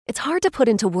It's hard to put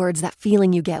into words that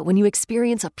feeling you get when you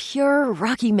experience a pure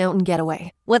Rocky Mountain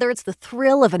getaway. Whether it's the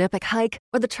thrill of an epic hike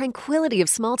or the tranquility of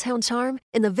small-town charm,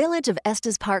 in the village of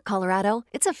Estes Park, Colorado,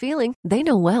 it's a feeling they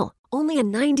know well. Only a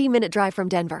 90-minute drive from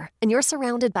Denver, and you're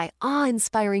surrounded by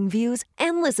awe-inspiring views,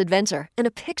 endless adventure, and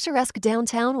a picturesque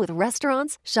downtown with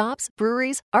restaurants, shops,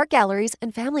 breweries, art galleries,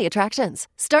 and family attractions.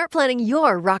 Start planning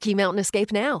your Rocky Mountain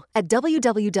escape now at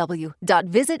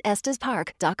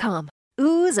www.visitestespark.com.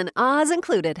 Oohs and ahs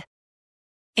included.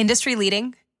 Industry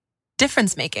leading,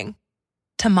 difference making,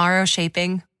 tomorrow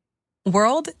shaping,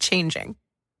 world changing.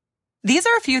 These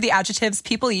are a few of the adjectives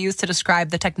people use to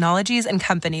describe the technologies and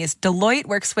companies Deloitte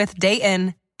works with day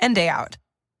in and day out.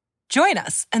 Join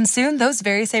us, and soon those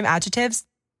very same adjectives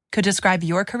could describe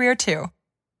your career too.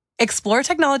 Explore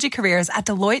technology careers at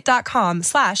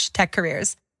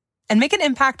Deloitte.com/techcareers and make an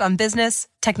impact on business,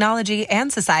 technology,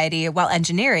 and society while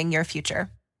engineering your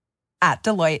future. At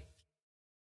Deloitte.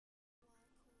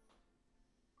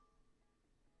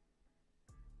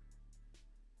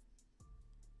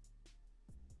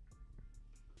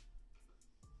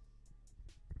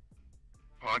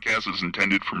 Podcast is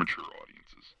intended for mature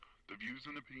audiences. The views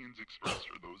and opinions expressed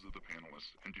are those of the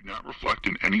panelists and do not reflect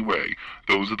in any way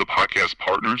those of the podcast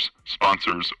partners,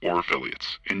 sponsors, or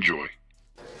affiliates. Enjoy.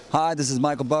 Hi, this is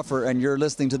Michael Buffer, and you're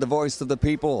listening to the Voice of the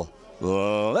People.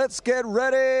 Let's get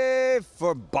ready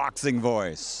for Boxing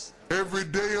Voice. Every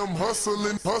day I'm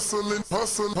hustling, hustling,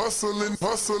 hustling, hustling,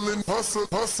 hustling, hustling,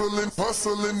 hustling,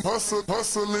 hustling,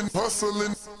 hustling,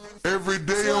 hustling. Every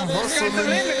day I'm hustling,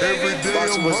 every day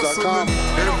I'm hustling,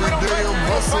 every day I'm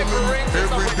hustling,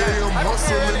 every day I'm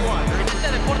hustling.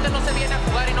 Este deporte no se viene a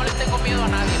jugar y no le tengo miedo a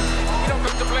nadie. You don't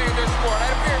come to play in this sport.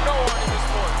 I fear no one in this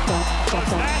sport. Does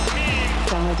that mean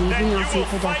that you will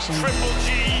fight Triple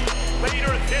G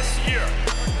later this year?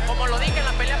 Como lo dije en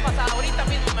la pelea pasada, ahorita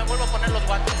mismo me vuelvo a poner los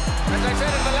guantes. As I said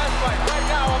in the last fight, right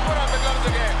now I'll put on the gloves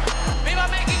again. ¡Viva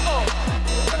México!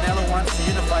 Canelo wants to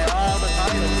unify all the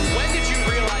titles. When did you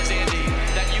realize, Andy,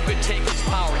 that you could take his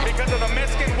power? Because of the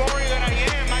Mexican warrior that I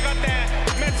am, I got that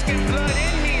Mexican blood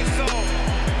in me, so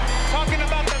talking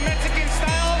about the Mexican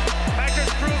style, I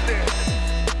just proved it.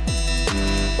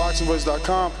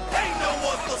 BoxingVoice.com. Ain't no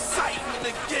other sight in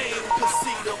the game to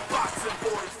see the Boxing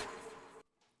Voice.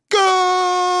 Good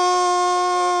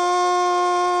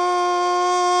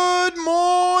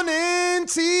morning,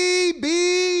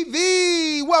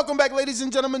 TBV. Welcome back, ladies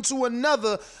and gentlemen, to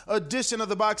another edition of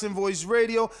the Boxing Voice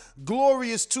Radio.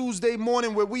 Glorious Tuesday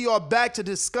morning where we are back to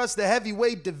discuss the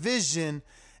heavyweight division.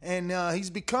 And he's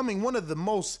becoming one of the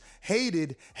most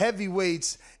hated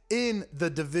heavyweights in the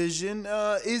division.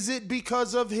 Is it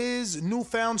because of his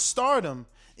newfound stardom?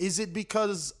 Is it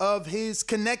because of his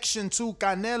connection to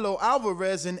Canelo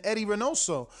Alvarez and Eddie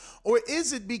Reynoso? Or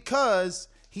is it because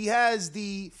he has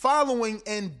the following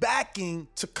and backing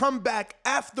to come back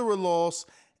after a loss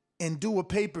and do a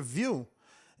pay-per-view?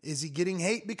 Is he getting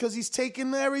hate because he's taking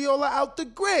Arreola out the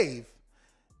grave?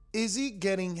 Is he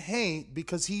getting hate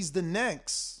because he's the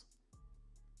next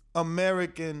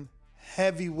American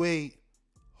heavyweight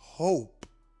hope?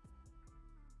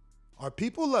 Are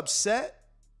people upset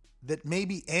that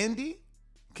maybe Andy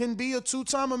can be a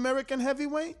two-time American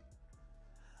heavyweight?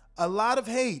 A lot of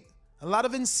hate, a lot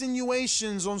of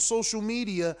insinuations on social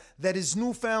media that his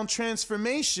newfound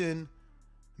transformation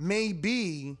may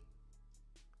be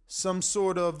some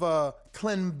sort of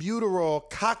clenbuterol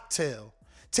cocktail,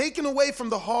 taken away from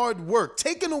the hard work,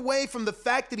 taken away from the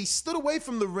fact that he stood away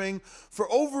from the ring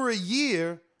for over a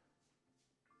year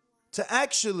to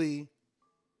actually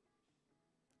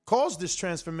cause this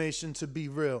transformation to be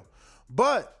real.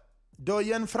 But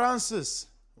Doyen Francis,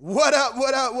 what up,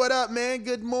 what up, what up, man?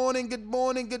 Good morning, good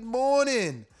morning, good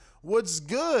morning. What's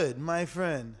good, my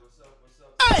friend?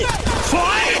 Hey!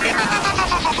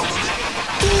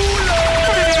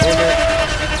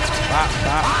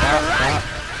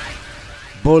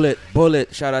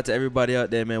 Bullet. Shout out to everybody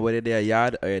out there, man. Whether they're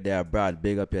yard or they're abroad,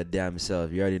 big up your damn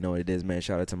self. You already know what it is, man.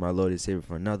 Shout out to my Lord and Savior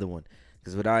for another one.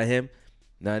 Because without him,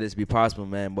 none of this be possible,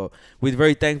 man. But we're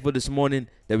very thankful this morning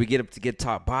that we get up to get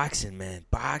talk boxing, man.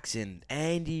 Boxing.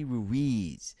 Andy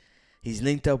Ruiz. He's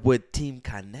linked up with Team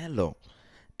Canelo.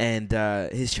 And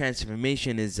his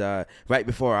transformation is right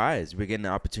before our eyes. We're getting the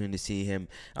opportunity to see him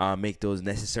make those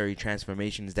necessary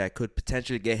transformations that could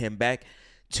potentially get him back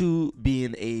to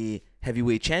being a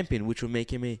heavyweight champion, which will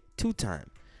make him a two-time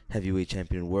heavyweight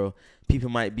champion in the world. People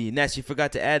might be, Ness, you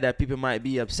forgot to add that, people might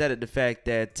be upset at the fact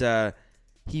that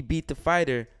he beat the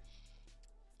fighter,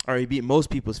 or he beat most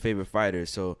people's favorite fighter,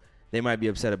 so they might be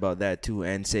upset about that too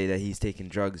and say that he's taking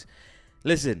drugs.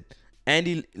 Listen,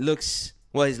 Andy looks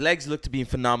Well, his legs look to be in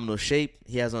phenomenal shape.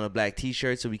 He has on a black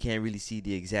T-shirt, so we can't really see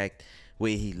the exact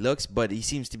way he looks, but he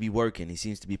seems to be working. He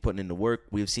seems to be putting in the work.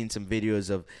 We've seen some videos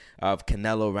of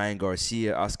Canelo, Ryan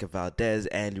Garcia, Oscar Valdez,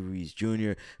 Andy Ruiz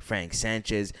Jr., Frank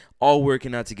Sanchez, all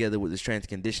working out together with the strength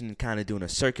conditioning, kind of doing a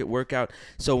circuit workout.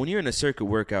 So when you're in a circuit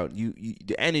workout, you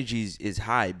the energy is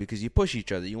high because you push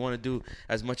each other. You want to do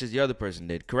as much as the other person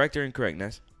did. Correct or incorrect,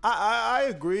 Ness? I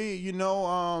agree. You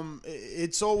know,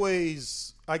 it's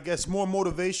always, I guess, more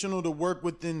motivational to work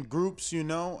within groups, you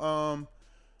know.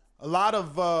 A lot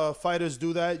of fighters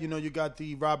do that. You know, you got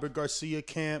the Robert Garcia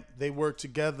camp. They work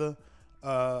together.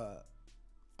 I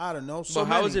don't know. So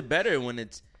how is it better when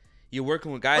you're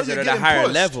working with guys that are at a higher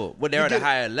level? When they're at a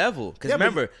higher level. Because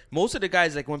remember, most of the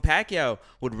guys, like when Pacquiao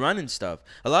would run and stuff,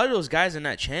 a lot of those guys are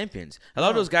not champions. A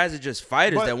lot of those guys are just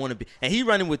fighters that want to be. And he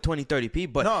running with 20, 30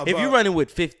 people. But if you're running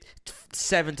with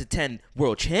 7 to 10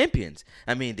 world champions,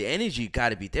 I mean, the energy got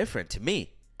to be different to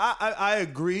me. I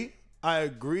agree.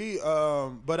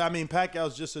 But I mean,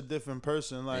 Pacquiao's just a different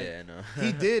person. Like, yeah, no.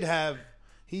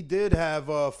 he did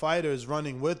have fighters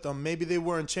running with him. Maybe they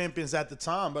weren't champions at the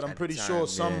time, but I'm pretty sure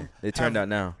some they turned out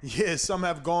now. Yeah, some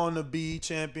have gone to be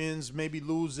champions, maybe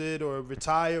lose it or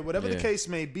retire, whatever the case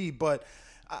may be. But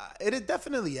it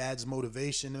definitely adds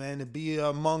motivation, man, to be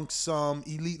amongst some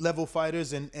elite level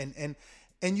fighters, and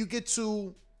you get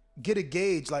to get a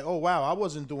gauge like, oh wow, I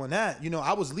wasn't doing that. You know,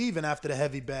 I was leaving after the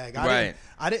heavy bag.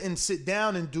 I didn't sit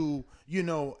down and do, you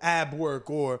know, ab work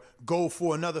or go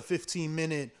for another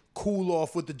 15-minute cool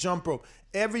off with the jump rope.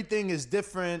 Everything is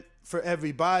different for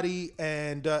everybody,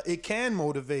 and it can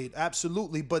motivate,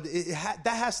 absolutely, but that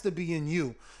has to be in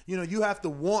you. You know, you have to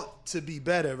want to be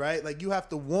better, right? Like, you have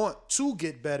to want to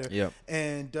get better. Yep.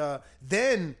 And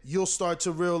then you'll start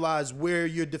to realize where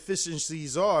your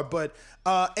deficiencies are. But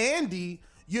Andy,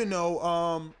 you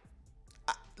know,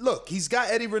 look, he's got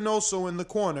Eddie Reynoso in the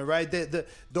corner, right? The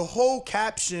whole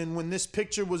caption when this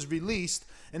picture was released,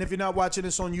 and if you're not watching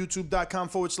this on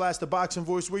youtube.com/The Boxing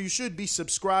Voice, where you should be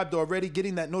subscribed already,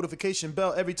 getting that notification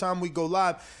bell every time we go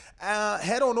live,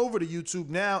 head on over to YouTube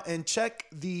now and check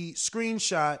the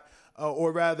screenshot,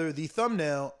 or rather the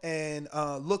thumbnail, and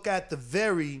look at the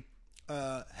very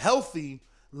healthy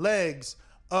legs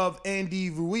of Andy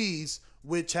Ruiz,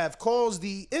 which have caused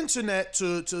the internet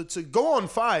to go on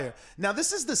fire. Now,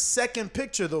 this is the second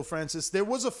picture, though, Francis. There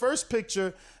was a first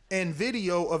picture and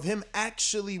video of him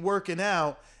actually working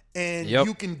out, and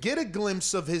you can get a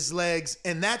glimpse of his legs,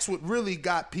 and that's what really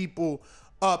got people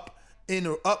up in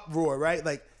an uproar, right?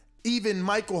 Like, even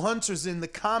Michael Hunter's in the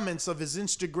comments of his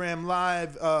Instagram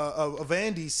live of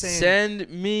Andy saying, "Send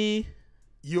me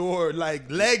your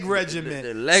leg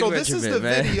regimen." This is the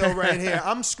video right here.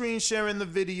 I'm screen sharing the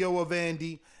video of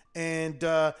Andy, and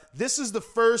this is the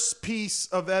first piece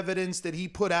of evidence that he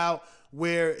put out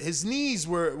where his knees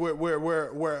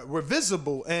were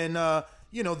visible, and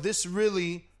you know, this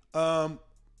really,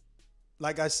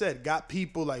 like I said, got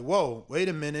people like, whoa, wait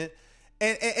a minute.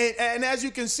 And as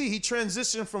you can see, he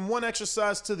transitioned from one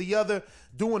exercise to the other,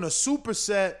 doing a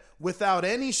superset without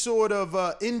any sort of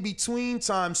in-between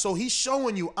time. So he's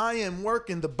showing you, I am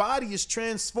working. The body is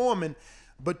transforming,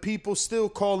 but people still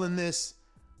calling this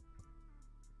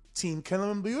Team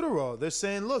Clenbuterol. They're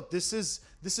saying, look, this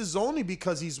is only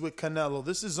because he's with Canelo.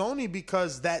 This is only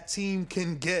because that team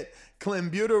can get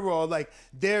Clenbuterol. Like,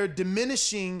 they're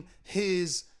diminishing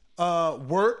his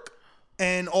work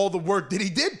and all the work that he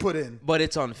did put in. But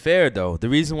it's unfair, though. The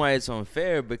reason why it's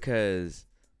unfair, because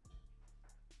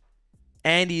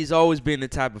Andy's always been the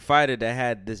type of fighter that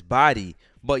had this body,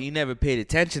 but you never paid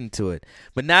attention to it.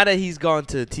 But now that he's gone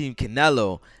to Team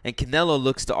Canelo, and Canelo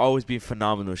looks to always be in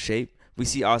phenomenal shape. We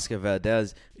see Oscar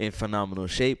Valdez in phenomenal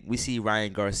shape. We see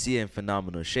Ryan Garcia in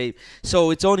phenomenal shape.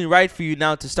 So it's only right for you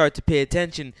now to start to pay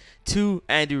attention to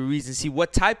Andy Ruiz and see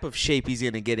what type of shape he's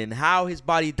going to get in, how his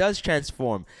body does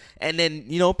transform. And then,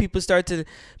 you know, people start to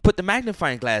put the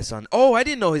magnifying glass on. Oh, I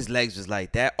didn't know his legs was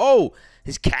like that. Oh,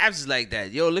 his calves is like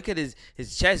that. Yo, look at his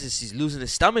chest. He's losing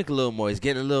his stomach a little more. He's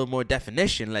getting a little more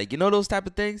definition. Like, you know, those type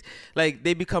of things? Like,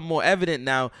 they become more evident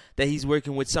now that he's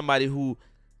working with somebody who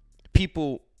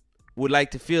people would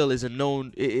like to feel is a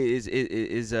known is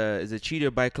a cheater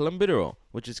by Clenbuterol,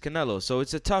 which is Canelo. So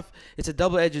it's a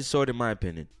double-edged sword in my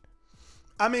opinion.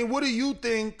 I mean, what do you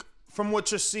think from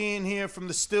what you're seeing here, from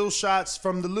the still shots,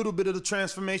 from the little bit of the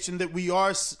transformation that we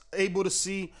are able to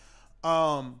see?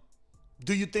 Do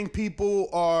you think people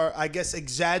are, I guess,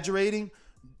 exaggerating?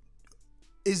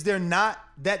 Is there not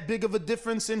that big of a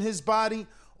difference in his body?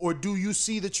 Or do you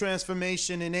see the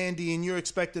transformation in Andy, and you're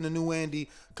expecting a new Andy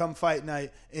come fight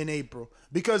night in April?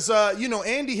 Because, you know,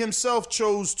 Andy himself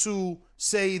chose to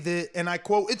say that, and I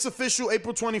quote, "It's official,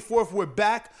 April 24th, we're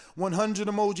back, 100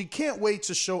 emoji. Can't wait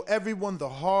to show everyone the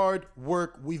hard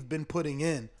work we've been putting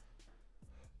in."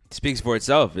 Speaks for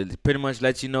itself. It pretty much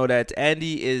lets you know that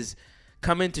Andy is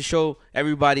coming to show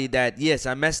everybody that, yes,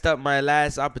 I messed up my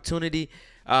last opportunity,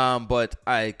 but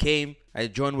I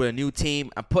joined with a new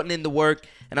team. I'm putting in the work,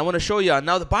 and I want to show y'all.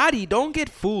 Now, the body, don't get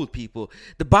fooled, people.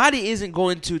 The body isn't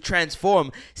going to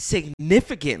transform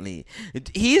significantly.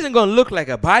 He isn't going to look like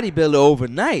a bodybuilder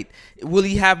overnight. Will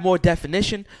he have more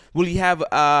definition? Will he have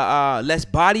less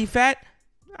body fat?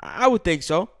 I would think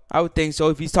so.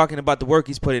 If he's talking about the work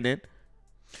he's putting in.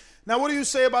 Now, what do you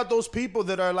say about those people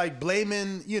that are like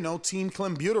blaming, Team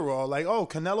Clenbuterol? Like, oh,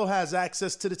 Canelo has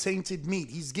access to the tainted meat.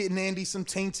 He's getting Andy some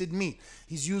tainted meat.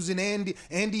 He's using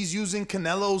Andy's using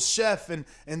Canelo's chef and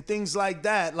things like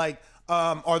that. Like,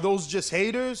 are those just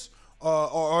haters?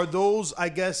 Or are those, I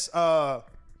guess, I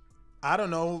don't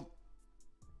know,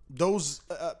 those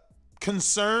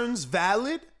concerns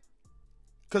valid?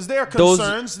 Because they're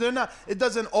concerns. They're not. It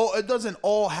doesn't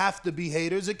all have to be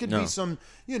haters. It could be some,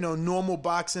 normal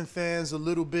boxing fans a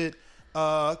little bit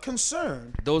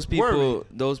concerned. Those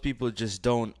people just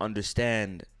don't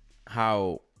understand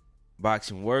how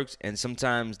boxing works, and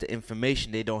sometimes the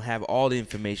information, they don't have all the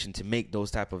information to make those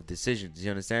type of decisions.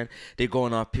 You understand? They're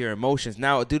going off pure emotions.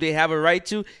 Now, do they have a right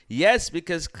to? Yes,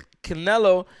 because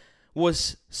Canelo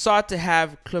was sought to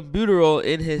have clenbuterol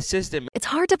in his system. It's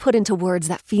hard to put into words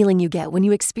that feeling you get when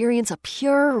you experience a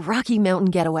pure Rocky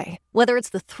Mountain getaway. Whether it's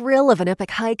the thrill of an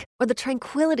epic hike or the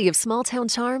tranquility of small-town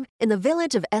charm, in the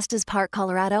village of Estes Park,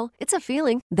 Colorado, it's a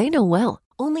feeling they know well.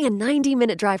 Only a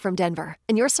 90-minute drive from Denver,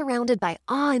 and you're surrounded by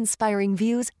awe-inspiring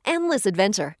views, endless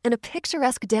adventure, and a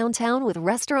picturesque downtown with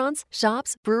restaurants,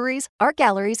 shops, breweries, art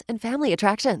galleries, and family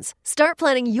attractions. Start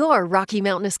planning your Rocky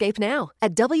Mountain escape now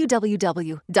at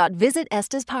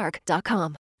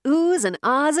www.visitestespark.com. Oohs and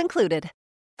ahs included.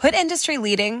 Put industry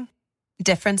leading,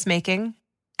 difference making,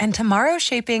 and tomorrow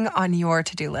shaping on your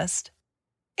to-do list.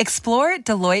 Explore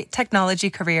Deloitte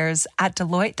Technology Careers at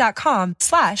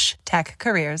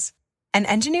Deloitte.com/tech-careers. And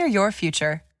engineer your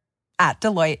future at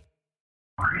Deloitte.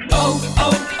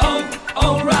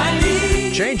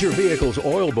 O'Reilly. Change your vehicle's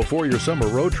oil before your summer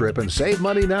road trip and save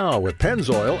money now with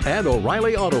Pennzoil and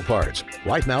O'Reilly Auto Parts.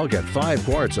 Right now, get 5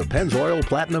 quarts of Pennzoil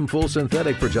Platinum Full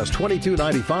Synthetic for just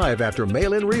 $22.95 after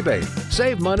mail-in rebate.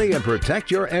 Save money and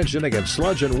protect your engine against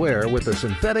sludge and wear with the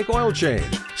synthetic oil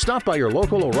change. Stop by your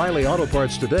local O'Reilly Auto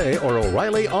Parts today or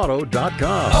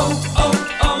O'ReillyAuto.com.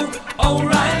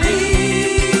 O'Reilly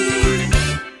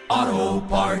Auto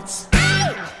Parts.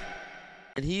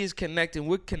 And he is connecting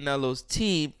with Canelo's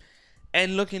team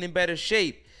and looking in better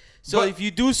shape. So if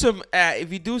you do some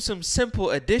simple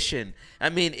addition, I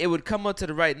mean, it would come up to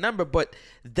the right number. But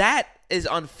that is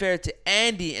unfair to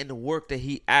Andy and the work that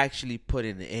he actually put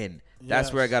in.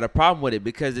 That's where I got a problem with it,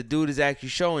 because the dude is actually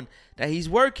showing that he's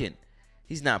working.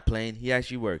 He's not playing. He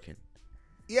actually working.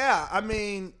 Yeah, I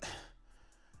mean,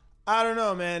 I don't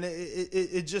know, man.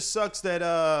 It just sucks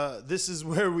that this is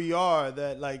where we are.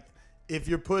 That, like, if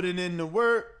you're putting in the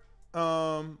work, you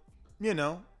don't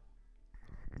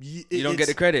get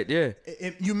the credit. Yeah,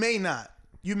 you may not.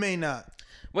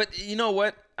 But you know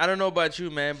what? I don't know about you,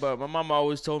 man, but my mama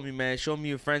always told me, man, show me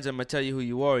your friends, I'm gonna tell you who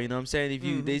you are. You know what I'm saying?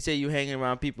 If they say you hanging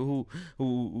around people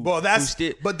but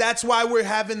that's why we're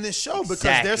having this show,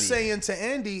 because they're saying to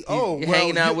Andy,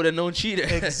 hanging out with a known cheater.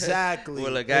 Exactly.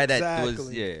 Well, a guy that was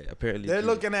apparently they're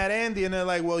looking at Andy and they're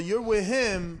like, well, you're with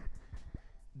him.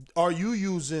 Are you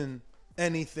using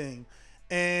anything?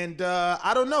 And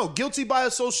I don't know. Guilty by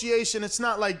association. It's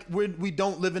not like we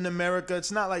don't live in America. It's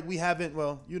not like we haven't.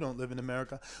 Well, you don't live in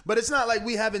America, but it's not like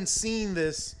we haven't seen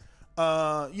this,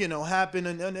 happen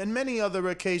and many other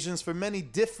occasions for many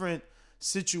different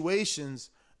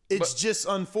situations. It's just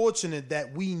unfortunate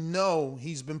that we know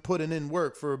he's been putting in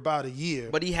work for about a year.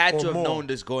 But he had to have known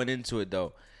this going into it,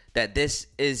 though, that this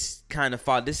is kind of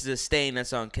this is a stain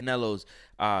that's on Canelo's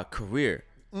career.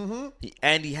 Mm-hmm.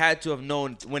 And he had to have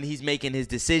known when he's making his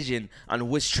decision on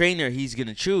which trainer he's going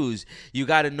to choose. You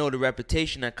got to know the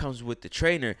reputation that comes with the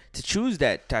trainer to choose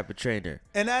that type of trainer.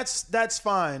 And that's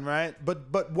fine, right?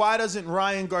 But why doesn't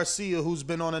Ryan Garcia, who's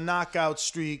been on a knockout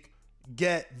streak,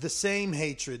 get the same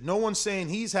hatred? No one's saying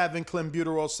he's having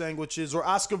clenbuterol sandwiches, or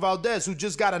Oscar Valdez, who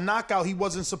just got a knockout he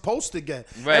wasn't supposed to get.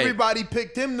 Right. Everybody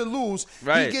picked him to lose.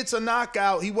 Right. He gets a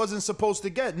knockout he wasn't supposed to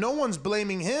get. No one's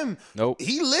blaming him. Nope.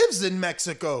 He lives in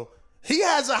Mexico. He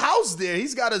has a house there.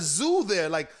 He's got a zoo there.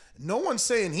 Like, no one's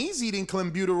saying he's eating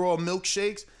clenbuterol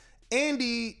milkshakes.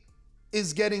 Andy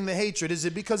is getting the hatred? Is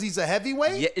it because he's a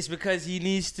heavyweight? Yeah, it's because he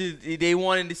needs to. They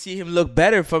wanted to see him look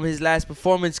better from his last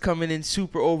performance, coming in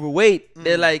super overweight.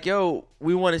 They're like, yo,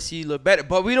 we want to see you look better,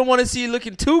 but we don't want to see you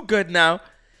looking too good now.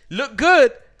 Look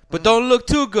good, but don't look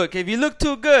too good. 'Cause if you look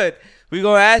too good, we're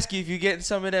gonna ask you if you're getting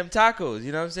some of them tacos.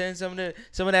 You know what I'm saying?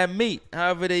 Some of that meat,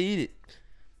 however they eat it.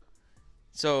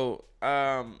 So,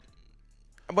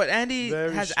 but Andy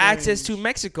has access to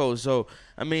Mexico, so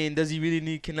I mean, does he really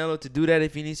need Canelo to do that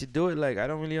if he needs to do it? Like, I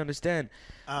don't really understand.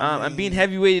 And being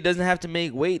heavyweight, it doesn't have to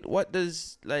make weight. What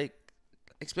does, like,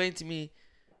 explain to me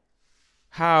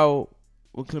how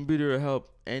will Clembuter help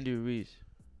Andy Ruiz?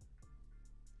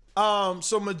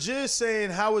 So Majid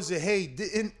saying, how is it hate?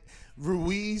 Didn't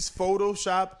Ruiz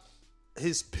Photoshop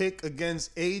his pick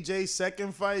against AJ's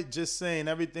second fight? Just saying,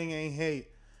 everything ain't hate.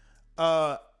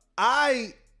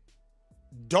 I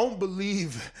don't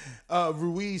believe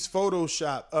Ruiz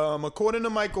Photoshop. According to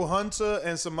Michael Hunter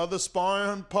and some other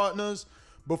sparring partners,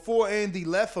 before Andy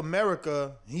left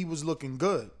America, he was looking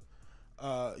good.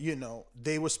 You know,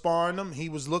 they were sparring him. He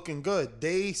was looking good.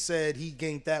 They said he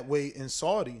gained that weight in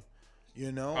Saudi.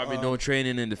 You know, probably no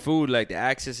training in the food, like the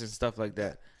access and stuff like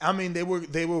that. I mean, they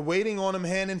were waiting on him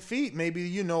hand and feet. Maybe,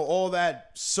 you know, all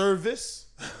that service,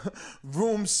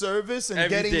 room service, and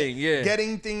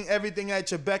everything at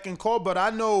your beck and call. But I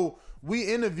know we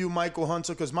interviewed Michael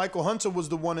Hunter because Michael Hunter was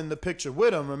the one in the picture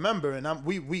with him. Remember? And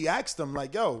we asked him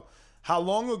like, "Yo, how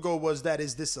long ago was that?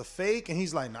 Is this a fake?" And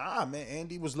he's like, "Nah, man.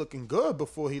 Andy was looking good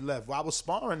before he left. Well, I was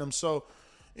sparring him, so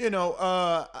you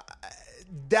know."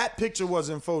 That picture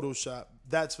wasn't Photoshop,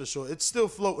 that's for sure. It's still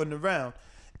floating around.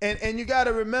 And you got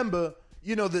to remember,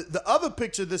 you know, the other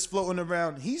picture that's floating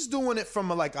around, he's doing it from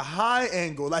a high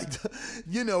angle. Like,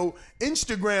 you know,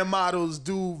 Instagram models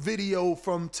do video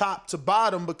from top to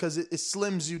bottom because it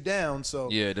slims you down. So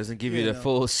yeah, it doesn't give you the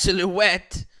full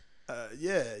silhouette.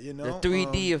 Yeah, you know. The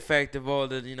 3D effect of all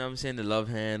the, you know what I'm saying, the love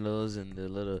handles and the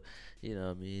little, you know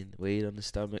what I mean, weight on the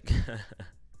stomach.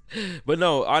 But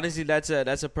no, honestly, that's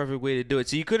a perfect way to do it.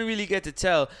 So you couldn't really get to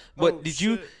tell. But did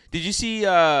you see?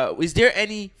 Is there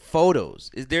any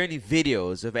photos? Is there any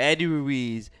videos of Andy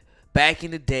Ruiz back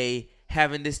in the day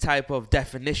having this type of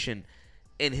definition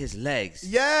in his legs?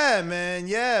 Yeah, man.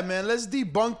 Let's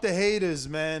debunk the haters,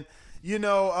 man. You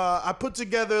know, I put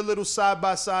together a little side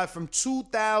by side from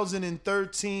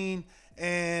 2013.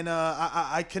 And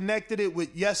I connected it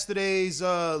with yesterday's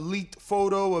leaked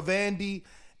photo of Andy.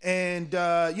 And,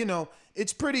 you know,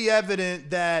 it's pretty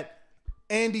evident that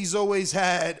Andy's always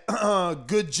had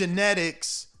good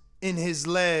genetics in his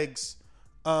legs,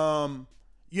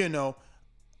 you know,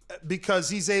 because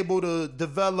he's able to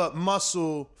develop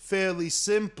muscle fairly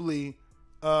simply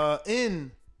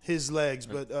in his legs.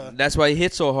 But that's why he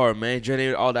hit so hard, man. He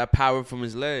generated all that power from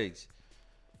his legs.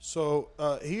 So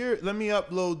here, let me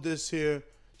upload this here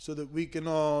so that we can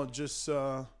all just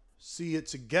see it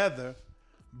together.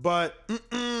 But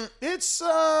it's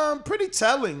pretty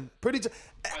telling. Actually,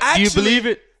 do you believe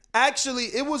it? Actually,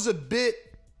 it was a bit.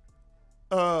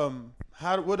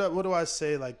 What do I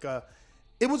say? Like,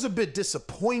 it was a bit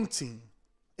disappointing.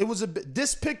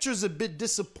 This picture's a bit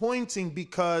disappointing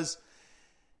because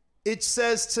it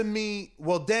says to me,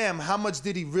 well, damn, how much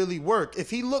did he really work? If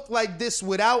he looked like this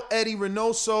without Eddie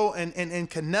Reynoso and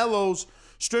Canelo's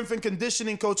strength and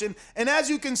conditioning coach, and as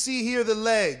you can see here, the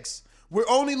legs. We're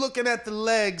only looking at the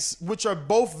legs, which are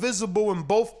both visible in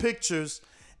both pictures,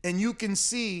 and you can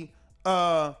see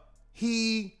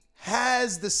he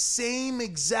has the same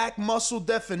exact muscle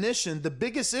definition. The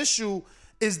biggest issue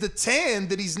is the tan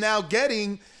that he's now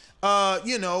getting,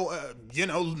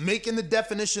 making the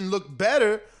definition look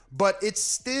better, but it's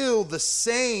still the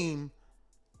same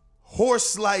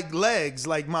horse-like legs.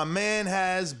 Like, my man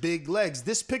has big legs.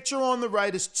 This picture on the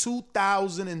right is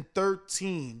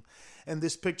 2013. And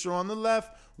this picture on the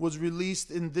left was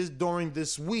released during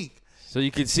this week. So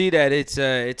you can see that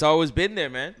it's always been there,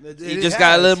 man. He just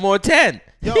got a little more tan.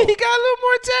 Yo, he got a little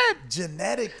more tan.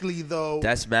 Genetically, though,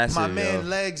 that's massive. My man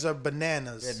legs are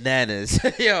bananas. Bananas.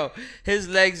 Yo, his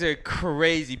legs are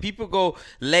crazy. People go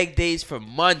leg days for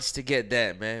months to get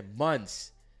that, man.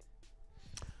 Months.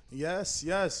 Yes.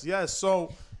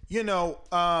 So, you know,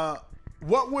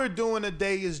 what we're doing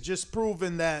today is just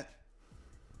proving that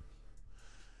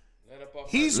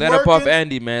Let up off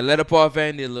Andy, man. Let up off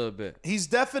Andy a little bit. He's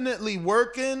definitely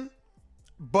working,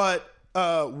 but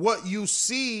what you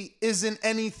see isn't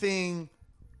anything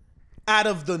out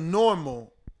of the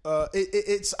normal.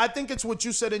 I think it's what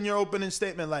you said in your opening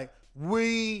statement. Like,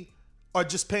 we are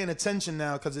just paying attention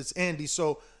now because it's Andy.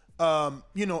 So,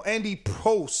 Andy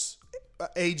posts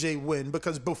AJ win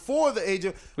because before the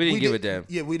AJ, we didn't give a damn.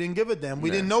 Yeah, we didn't give a damn. We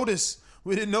didn't notice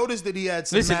We didn't notice that he had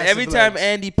some Listen, massive every time legs.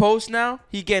 Andy posts now,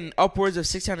 he getting upwards of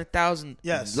 600,000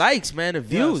 likes, man, of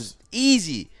views.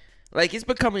 Easy. Like, it's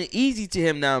becoming easy to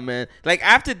him now, man. Like,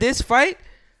 after this fight,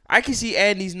 I can see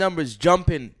Andy's numbers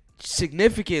jumping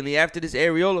significantly after this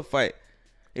Areola fight.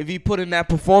 If he put in that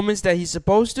performance that he's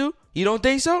supposed to. You don't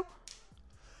think so?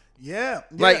 Yeah.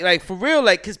 Like for real,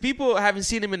 like, because people haven't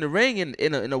seen him in the ring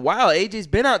in a while. AJ's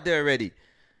been out there already.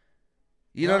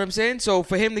 You know what I'm saying? So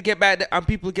for him to get back,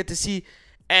 people get to see,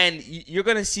 and you're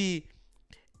going to see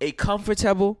a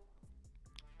comfortable,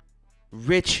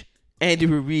 rich Andy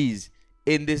Ruiz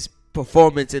in this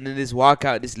performance and in this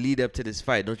walkout, this lead up to this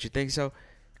fight. Don't you think so?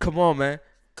 Come on, man.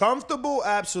 Comfortable,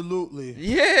 absolutely.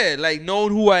 Yeah, like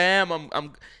knowing who I am,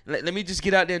 let me just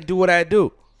get out there and do what I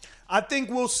do. I think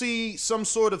we'll see some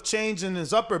sort of change in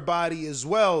his upper body as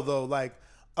well, though. Like,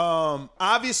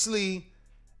 obviously,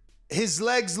 his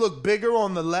legs look bigger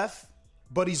on the left,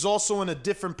 but he's also in a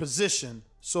different position.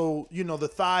 So, you know, the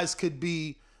thighs could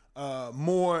be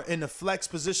more in a flex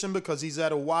position because he's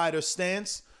at a wider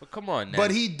stance. But come on now.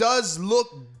 But he does look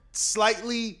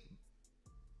slightly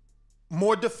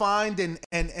more defined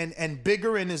and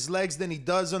bigger in his legs than he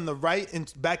does on the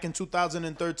right back in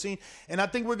 2013. And I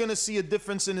think we're going to see a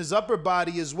difference in his upper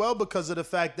body as well because of the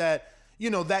fact that, you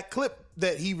know, that clip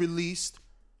that he released.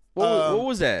 What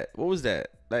was that? What was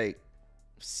that? Like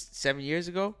 7 years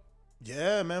ago?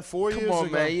 Yeah, man, 4 years ago. Come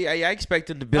on, man. I expect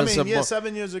him to build some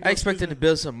 7 years ago. I expect him to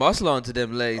build some muscle onto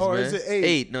them legs, man. Is it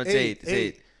 8? No, it's 8. It's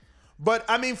 8. But,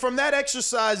 I mean, from that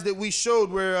exercise that we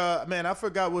showed where, man, I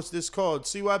forgot what's this called.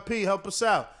 CYP, help us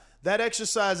out. That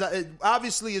exercise,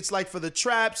 obviously it's like for the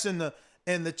traps and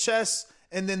the chest.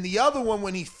 And then the other one,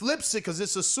 when he flips it, because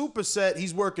it's a superset,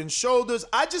 he's working shoulders.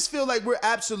 I just feel like we're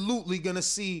absolutely going to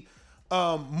see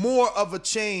more of a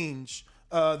change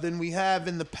than we have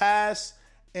in the past.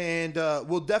 And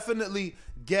we'll definitely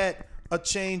get a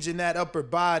change in that upper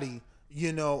body,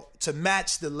 you know, to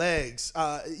match the legs.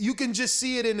 You can just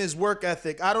see it in his work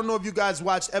ethic. I don't know if you guys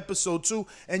watched episode 2,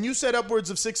 and you said upwards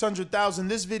of 600,000.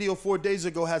 This video 4 days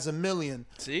ago has 1 million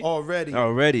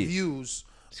already views.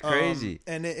 It's crazy.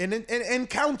 And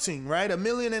counting, right? 1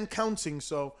 million and counting.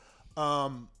 So,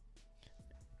 and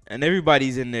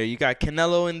everybody's in there. You got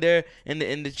Canelo in there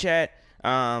in the chat,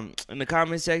 in the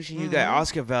comment section. You got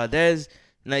Oscar Valdez.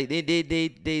 Like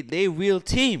they real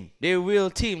team. They're a real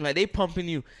team. Like they pumping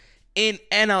you in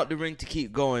and out the ring to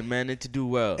keep going, man, and to do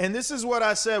well. And this is what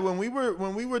I said when we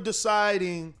were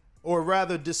deciding, or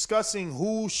rather discussing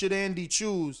who should Andy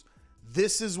choose.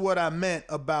 This is what I meant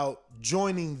about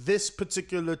joining this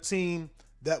particular team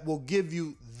that will give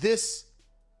you this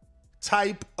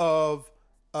type of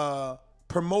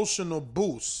promotional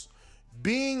boost.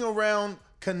 Being around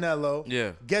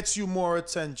Canelo gets you more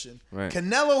attention. Right.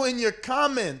 Canelo in your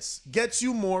comments gets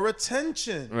you more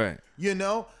attention. Right. You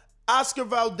know, Oscar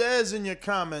Valdez in your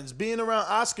comments, being around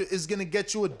Oscar is going to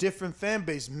get you a different fan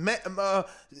base.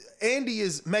 Andy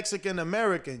is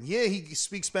Mexican-American. Yeah, he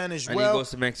speaks Spanish and well. And he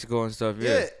goes to Mexico and stuff,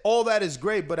 yeah. All that is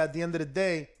great, but at the end of the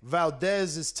day,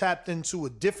 Valdez is tapped into a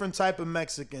different type of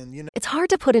Mexican. You know, it's hard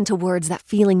to put into words that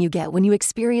feeling you get when you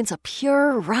experience a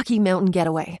pure Rocky Mountain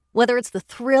getaway. Whether it's the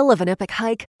thrill of an epic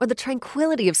hike or the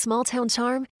tranquility of small-town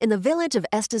charm, in the village of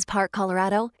Estes Park,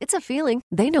 Colorado, it's a feeling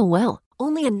they know well.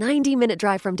 Only a 90-minute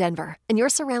drive from Denver, and you're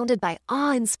surrounded by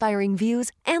awe-inspiring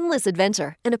views, endless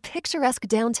adventure, and a picturesque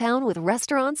downtown with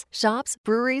restaurants, shops,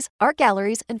 breweries, art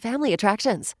galleries, and family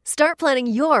attractions. Start planning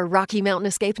your Rocky Mountain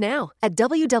escape now at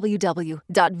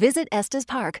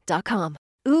www.visitestespark.com.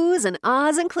 Oohs and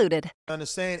ahs included.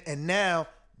 Understand? And now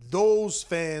those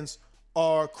fans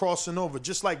are crossing over,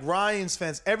 just like Ryan's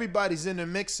fans. Everybody's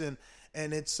intermixing,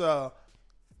 and it's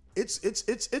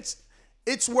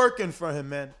working for him,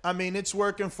 man. I mean, it's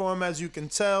working for him, as you can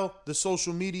tell. The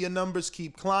social media numbers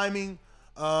keep climbing.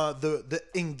 The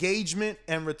engagement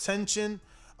and retention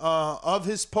of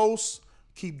his posts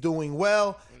keep doing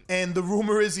well. And the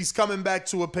rumor is he's coming back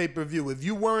to a pay-per-view. If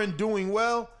you weren't doing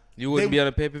well, you wouldn't be on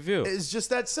a pay-per-view. It's just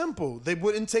that simple. They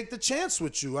wouldn't take the chance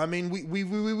with you. I mean,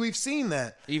 we've seen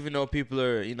that. Even though people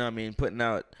are, you know what I mean, putting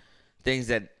out things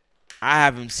that I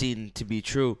haven't seen to be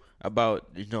true about,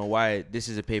 you know, why this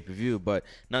is a pay-per-view, but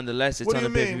nonetheless, it's on a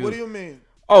pay-per-view. What do you mean?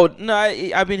 Oh, no,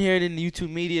 I've been hearing in the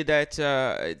YouTube media that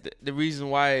the reason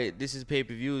why this is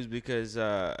pay-per-view is because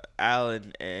Al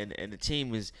and the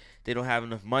team they don't have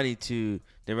enough money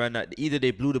they run out. Either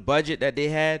they blew the budget that they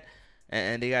had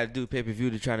and they got to do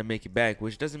pay-per-view to try to make it back,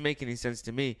 which doesn't make any sense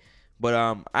to me. But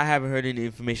I haven't heard any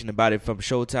information about it from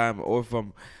Showtime or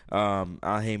from Al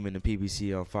Heyman and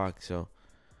PBC on Fox, so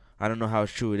I don't know how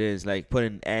true it is. Like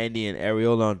putting Andy and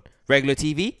Areola on regular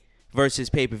TV versus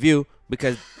pay-per-view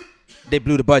because they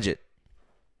blew the budget.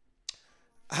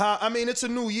 I mean, it's a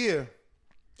new year.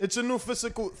 It's a new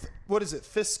fiscal. What is it?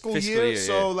 Fiscal Fiscal year,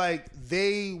 So yeah. like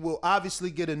they will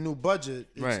obviously get a new budget.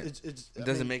 Right. It It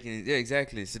doesn't make any. Yeah,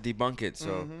 exactly. It's to debunk it. So,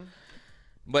 Mm-hmm.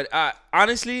 but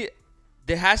honestly,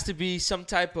 there has to be some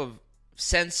type of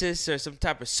census or some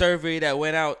type of survey that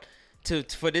went out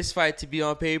for this fight to be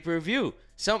on pay-per-view.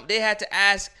 They had to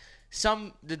ask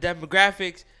the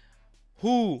demographics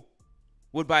who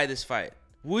would buy this fight.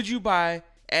 Would you buy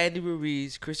Andy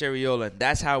Ruiz, Chris Arreola? And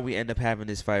that's how we end up having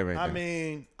this fight right now. I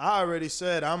mean, I already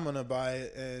said I'm gonna buy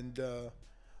it, and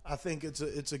I think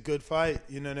it's a good fight.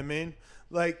 You know what I mean?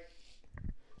 Like,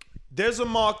 there's a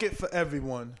market for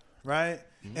everyone, right?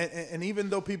 Mm-hmm. And even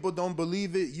though people don't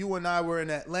believe it, you and I were in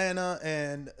Atlanta,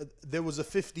 and there was a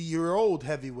 50-year-old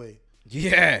heavyweight.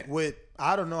 Yeah. With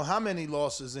I don't know how many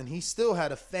losses, and he still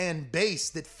had a fan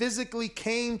base that physically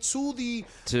came to the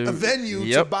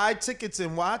venue to buy tickets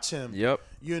and watch him. Yep.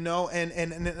 You know,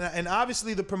 and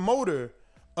obviously the promoter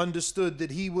understood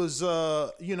that he was,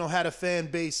 had a fan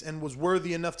base and was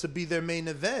worthy enough to be their main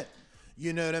event.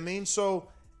 You know what I mean? So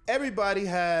everybody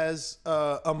has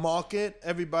a market.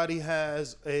 Everybody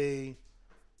has a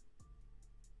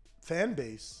fan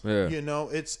base. Yeah. You know,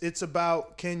 it's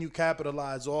about, can you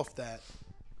capitalize off that?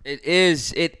 It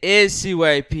is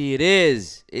CYP.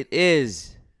 It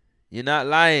is. You're not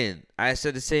lying. I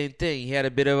said the same thing. He had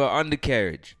a bit of an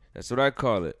undercarriage. That's what I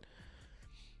call it.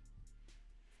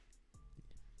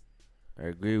 I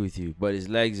agree with you, but his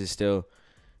legs are still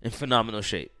in phenomenal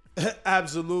shape.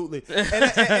 Absolutely.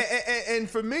 And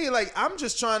for me, like, I'm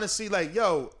just trying to see, like,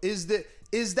 yo, is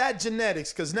that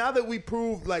genetics? Because now that we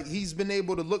proved, like, he's been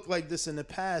able to look like this in the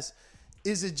past,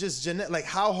 is it just genetic? Like,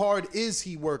 how hard is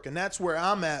he working? That's where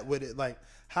I'm at with it. Like,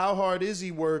 how hard is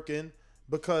he working?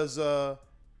 Because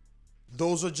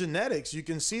those are genetics. You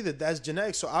can see that's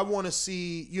genetics. So I want to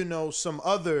see, some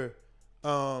other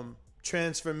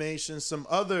transformations, some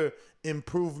other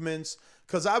improvements.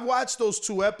 Because I watched those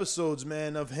 2 episodes,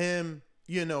 man, of him,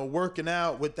 working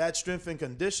out with that strength and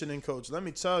conditioning coach. Let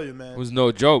me tell you, man. It was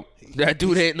no joke. That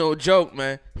dude ain't no joke,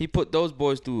 man. He put those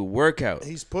boys through a workout.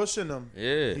 He's pushing them.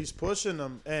 Yeah. He's pushing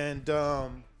them. And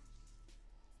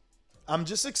I'm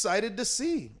just excited to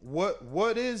see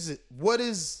what is it? What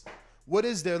is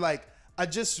there? Like, I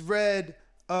just read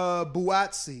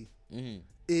Buatsi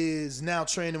is now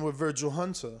training with Virgil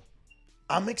Hunter.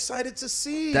 I'm excited to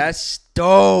see. That's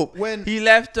dope. When he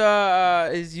left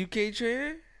his UK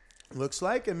trainer? Looks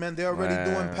like it, man. They're already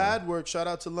doing pad work. Shout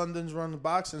out to London's Run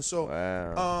Boxing. So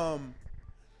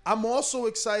I'm also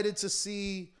excited to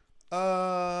see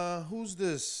who's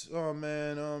this? Oh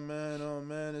man.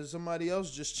 Is somebody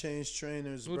else just changed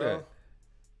trainers, Who bro? that?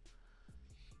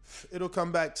 It'll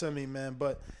come back to me, man.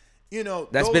 But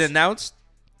that's been announced?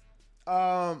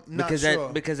 Not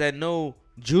sure. Because I know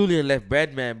Julian left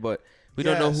Breadman, but we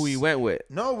don't know who he went with.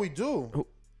 No, we do.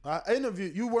 I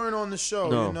interviewed. You weren't on the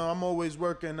show. No. I'm always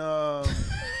working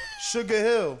Sugar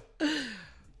Hill.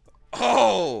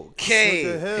 Okay.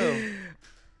 Sugar Hill.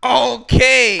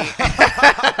 Okay.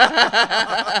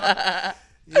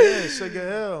 Yeah,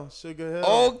 Sugar Hill.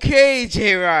 Okay,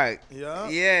 J-Rock. Yeah.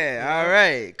 Yeah, all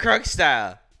right. Crunk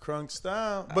style.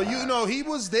 But he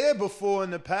was there before in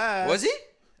the past. Was he?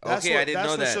 I didn't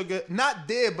know that. Sugar, not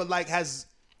there, but like has,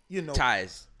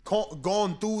 ties.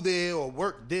 Gone through there or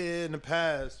worked there in the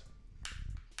past.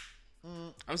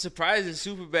 I'm surprised that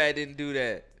Superbad didn't do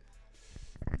that.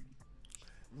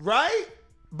 Right?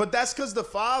 But that's because the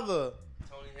father.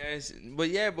 Tony Harrison. But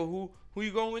who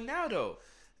you going with now, though?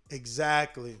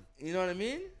 Exactly. You know what I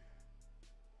mean?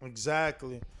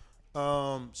 Exactly.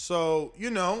 So,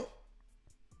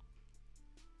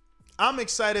 I'm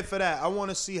excited for that. I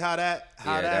want to see how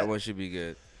that one should be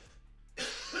good.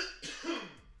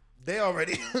 They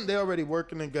already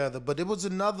working together. But it was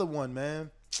another one,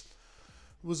 man. It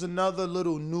was another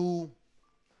little new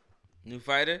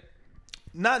fighter?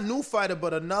 Not new fighter,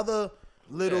 but another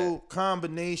little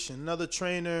combination. Another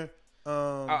trainer.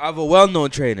 Of a well-known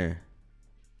trainer.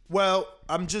 Well,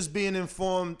 I'm just being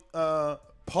informed.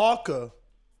 Parker.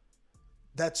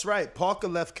 That's right. Parker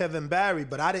left Kevin Barry,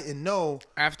 but I didn't know.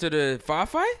 After the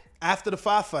fight? After the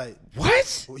fight.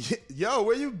 What? Yo,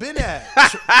 where you been at?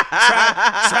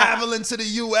 Traveling to the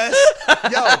U.S.?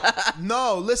 Yo,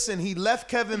 no, listen, he left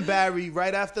Kevin Barry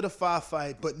right after the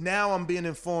fight, but now I'm being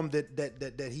informed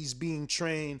that he's being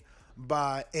trained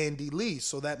by Andy Lee.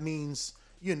 So that means,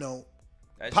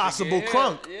 possible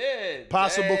crunk. Yeah.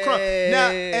 Possible crunk. Now,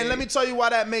 and let me tell you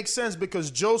why that makes sense, because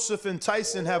Joseph and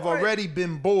Tyson have already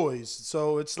been boys.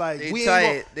 So it's like,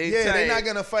 they're not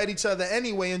going to fight each other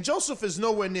anyway. And Joseph is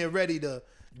nowhere near ready to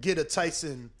get a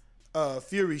Tyson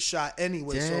Fury shot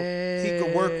anyway. So he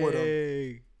could work with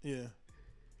him. Yeah.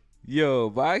 Yo,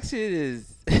 boxing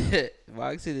is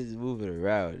moving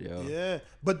around, yo. Yeah,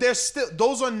 but there's still,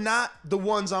 those are not the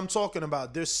ones I'm talking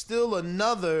about. There's still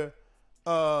another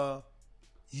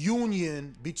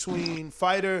union between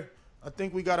fighter. I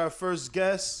think we got our first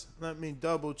guest. Let me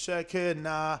double check here.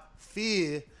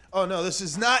 Fear. Oh no, this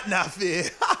is not Fear.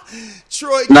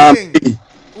 Troy King.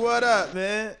 What up,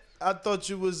 man? I thought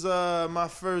you was my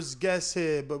first guest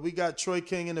here, but we got Troy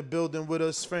King in the building with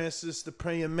us, Francis the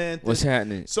Praying Mantis. What's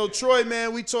happening? So, Troy,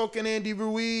 man, we talking Andy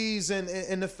Ruiz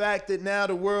and the fact that now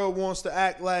the world wants to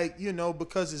act like, you know,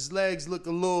 because his legs look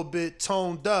a little bit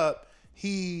toned up,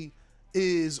 he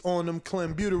is on them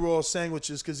clenbuterol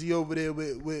sandwiches because he over there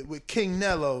with King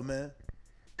Nello, man.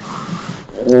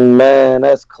 Man,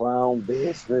 that's clown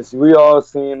business. We all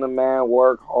seen the man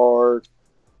work hard.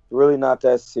 Really not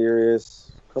that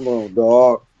serious. Come on,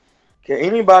 dog. Can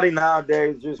anybody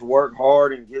nowadays just work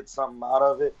hard and get something out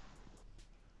of it?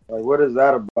 Like, what is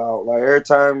that about? Like, every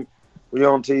time we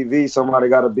on TV, somebody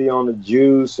got to be on the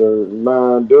juice or,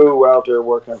 man, dude out there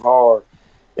working hard.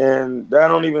 And that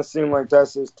don't even seem like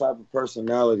that's his type of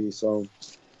personality, so.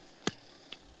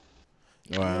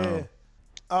 Wow.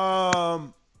 Yeah.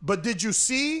 But did you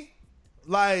see?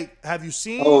 Like, have you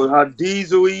seen? Oh, how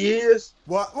Diesel he is?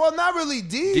 Well, not really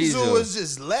Diesel. It's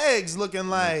just legs looking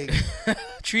like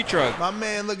tree trunk. My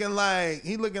man looking like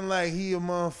he a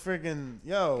motherfucking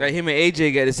yo. Like him and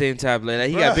AJ got the same type.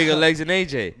 Like he got bigger legs than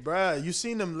AJ. Bruh, you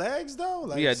seen them legs though?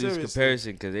 Like, we gotta do this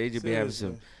comparison because AJ be having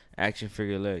some action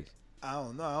figure legs. I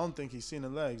don't know. I don't think he's seen the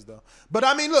legs though. But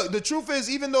I mean, look, the truth is,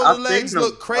 even though the legs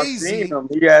look crazy, I've seen him.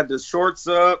 He had the shorts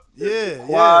up. Yeah, the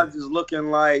quads is looking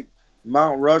like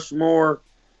Mount Rushmore.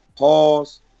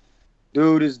 Pause.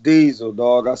 Dude is Diesel,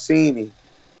 dog. I seen him.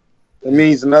 It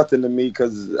means nothing to me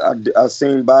because I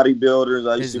seen bodybuilders.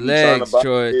 I used to be trying to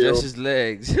Troy, just his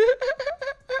legs.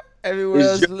 Everywhere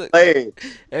else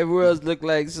look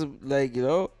like some, like, you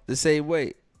know, the same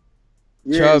weight.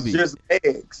 Yeah, chubby. It's just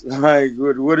legs. Like,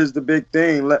 what is the big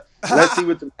thing? Let's see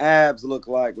what them abs look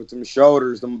like with them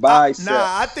shoulders, them biceps.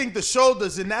 I think the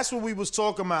shoulders, and that's what we was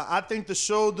talking about. I think the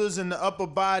shoulders and the upper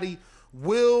body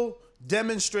will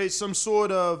demonstrate some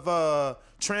sort of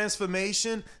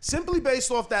transformation simply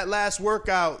based off that last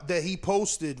workout that he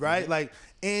posted, right? Mm-hmm. Like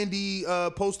Andy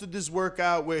posted this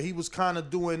workout where he was kind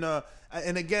of doing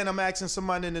and again, I'm asking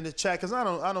somebody in the chat because I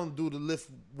don't do the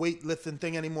weightlifting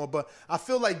thing anymore, but I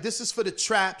feel like this is for the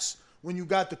traps when you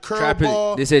got the curl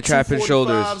ball. They say trapping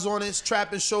shoulders on it,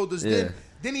 trapping shoulders. Yeah.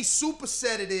 Then he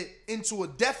supersetted it into a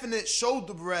definite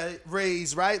shoulder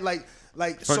raise, right?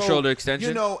 Like front shoulder extension,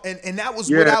 you know, and that was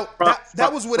without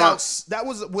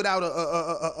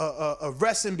a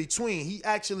rest in between. He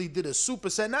actually did a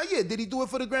superset. Now, yeah, did he do it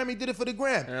for the gram? He did it for the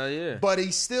gram. Hell yeah. But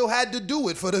he still had to do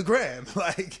it for the gram,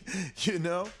 like, you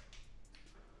know.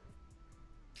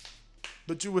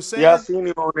 But you were saying, yeah, I seen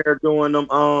him on there doing them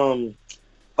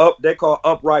they call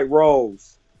upright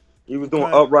rolls. He was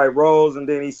doing upright rolls, and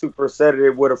then he supersetted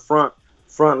it with a front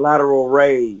lateral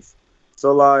raise.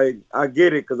 So, like, I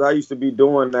get it because I used to be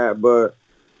doing that, but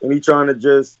when he trying to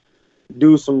just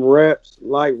do some reps,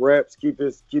 light reps, keep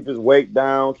his weight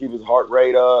down, keep his heart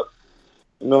rate up,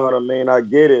 you know what I mean? I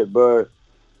get it, but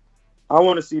I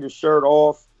want to see the shirt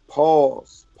off.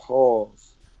 Pause.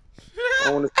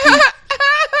 I want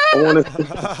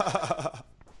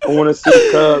to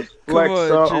see Cubs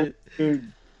flex up.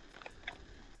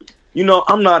 You know,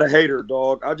 I'm not a hater,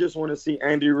 dog. I just want to see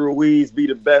Andy Ruiz be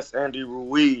the best Andy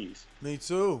Ruiz. Me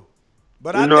too.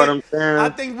 But you know what I'm saying? I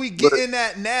think we getting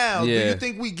that now. Yeah. Do you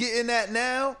think we getting that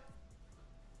now?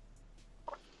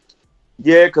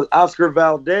 Yeah, because Oscar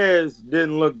Valdez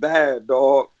didn't look bad,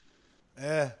 dog.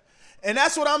 Yeah. And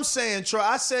that's what I'm saying, Troy.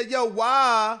 I said, yo,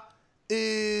 why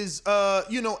is,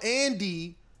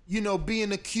 Andy,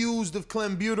 being accused of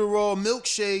clenbuterol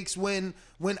milkshakes when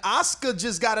Oscar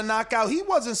just got a knockout he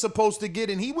wasn't supposed to get,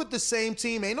 and he with the same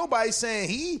team. Ain't nobody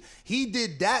saying he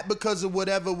did that because of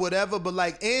whatever. But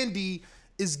like Andy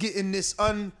is getting this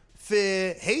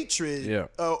unfair hatred,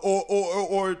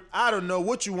 or I don't know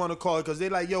what you want to call it, because they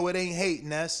like, yo, it ain't hate,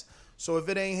 Ness. So if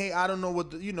it ain't hate, I don't know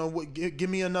give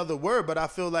me another word. But I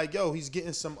feel like, yo, he's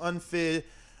getting some unfair,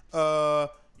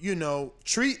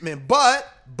 treatment.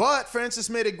 But Francis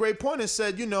made a great point and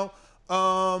said,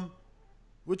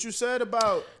 what you said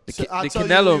about I'll tell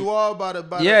Canelo. you who you are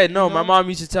about my mom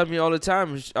used to tell me all the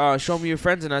time, show me your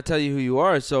friends and I'll tell you who you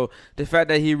are. So the fact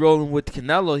that he rolling with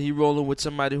Canelo, he rolling with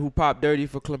somebody who popped dirty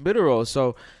for clenbuterol.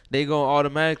 So they gonna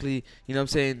automatically,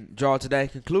 draw to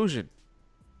that conclusion.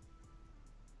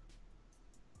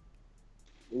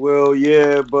 Well,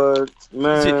 yeah, but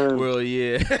man. Well,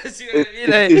 yeah.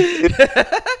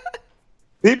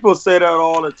 People say that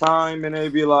all the time, and they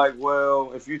be like,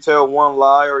 "Well, if you tell one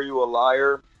lie, are you a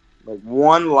liar?" Like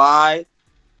one lie,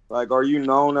 like are you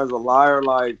known as a liar?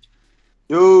 Like,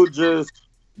 Andrew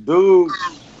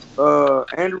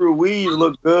Weed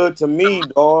looked good to me,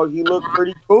 dog. He looked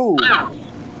pretty cool.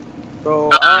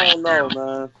 So I don't know,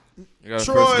 man.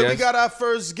 Troy, we got our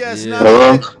first guest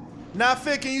now. Now,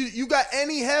 Fit, can you got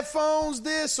any headphones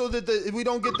there so that we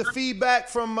don't get the feedback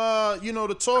from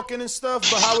the talking and stuff?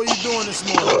 But how are you doing this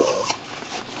morning?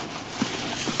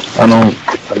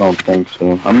 I don't think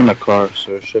so. I'm in the car,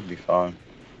 so it should be fine.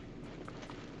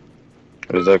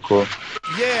 Is that cool?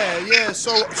 Yeah.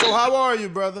 So how are you,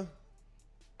 brother?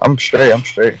 I'm straight.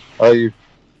 How are you?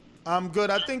 I'm good.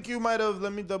 I think you might have.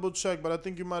 Let me double check, but I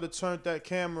think you might have turned that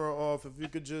camera off. If you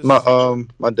could just.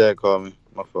 My dad called me.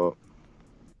 My fault.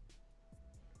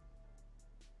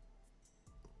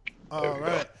 All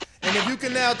right. And if you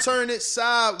can now turn it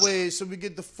sideways so we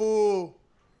get the full.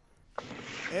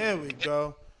 There we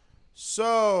go.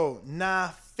 So,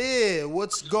 Nafir,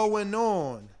 what's going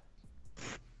on?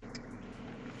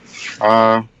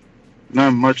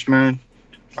 Not much, man.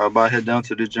 I'm about to head down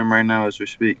to the gym right now as we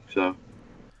speak.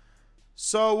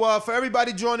 So for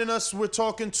everybody joining us, we're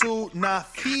talking to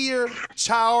Nafir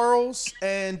Charles,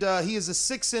 and he is a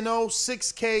 6-0,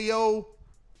 6 KO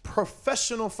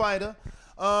professional fighter.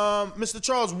 Mr.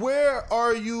 Charles, where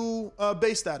are you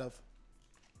based out of?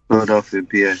 Philadelphia,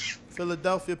 PA.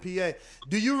 Philadelphia, PA.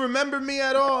 Do you remember me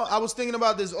at all? I was thinking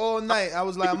about this all night. I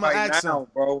was like, I'm going to ask him.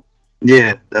 Bro.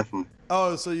 Yeah, definitely.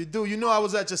 Oh, so you do. You know I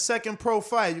was at your second pro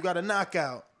fight. You got a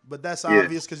knockout. But that's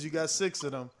obvious because you got 6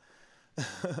 of them.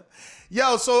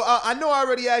 Yo, so I know I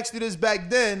already asked you this back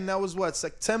then. That was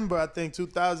September, I think,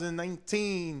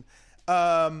 2019.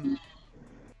 I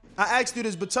asked you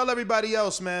this, but tell everybody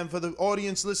else, man, for the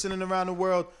audience listening around the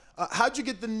world, how'd you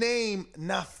get the name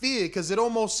Nafir? Because it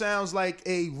almost sounds like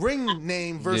a ring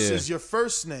name versus your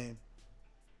first name.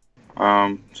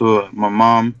 So my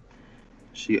mom,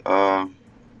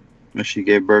 when she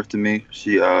gave birth to me,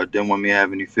 she didn't want me to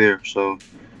have any fear, so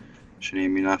she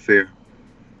named me Nafir,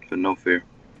 for no fear.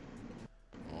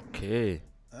 Okay.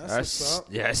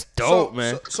 That's dope,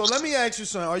 man. So let me ask you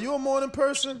something. Are you a morning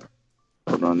person?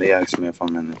 Hold on, they asked me if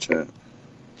I'm in the chat.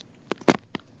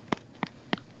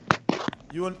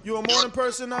 You a morning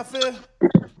person, Nafir?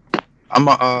 I'm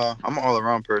an all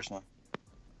around person.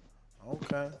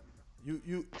 Okay.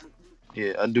 You.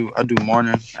 Yeah, I do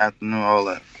morning, afternoon, all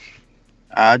that.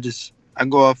 I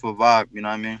go off a vibe, you know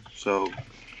what I mean? So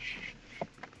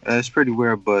it's pretty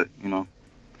weird, but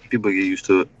people get used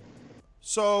to it.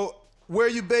 So where are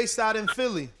you based out in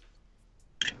Philly?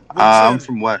 I'm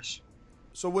from West.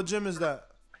 So what gym is that?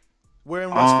 Where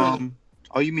in West Philly?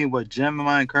 Oh, you mean what gym am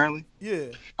I in currently? Yeah.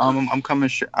 I'm coming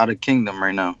out of Kingdom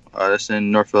right now. That's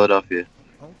in North Philadelphia.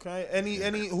 Okay.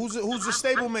 Any who's the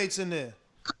stablemates in there?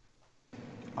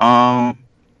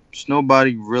 There's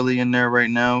nobody really in there right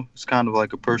now. It's kind of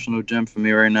like a personal gym for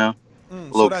me right now. A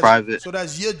little private. So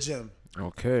that's your gym.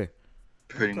 Okay.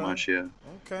 Pretty much, yeah.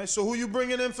 Okay. So who you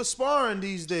bringing in for sparring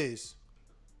these days?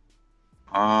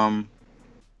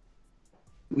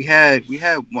 We had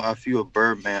a few of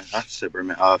Birdman. I said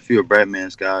Birdman. A few of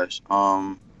Bradman's guys.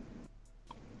 Other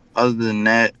than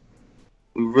that,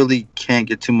 we really can't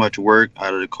get too much work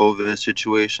out of the COVID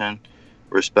situation.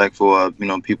 Respectful of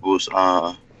people's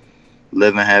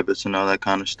living habits and all that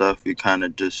kind of stuff. We kind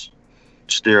of just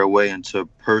steer away into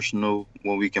personal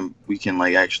when we can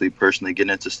like actually personally get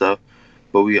into stuff.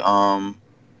 But we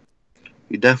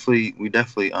definitely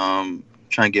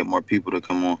try and get more people to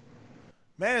come on.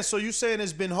 Man, so you saying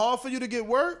it's been hard for you to get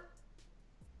work?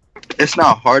 It's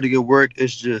not hard to get work.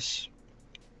 It's just,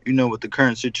 with the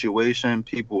current situation,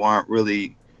 people aren't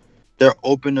really, they're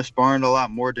open to sparring a lot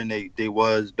more than they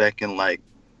was back in like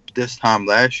this time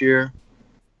last year.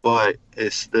 But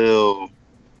it's still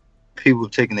people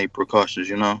taking their precautions,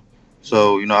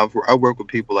 So, I work with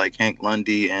people like Hank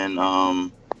Lundy and I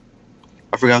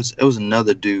forgot, it was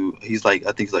another dude. He's like,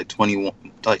 I think he's like 21,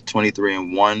 like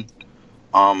 23-1.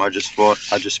 I just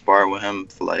sparred with him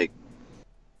for like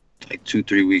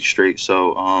 2-3 weeks straight.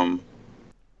 So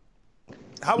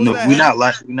how was that? We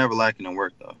never lacking in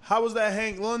work though. How was that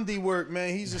Hank Lundy work,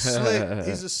 man? He's a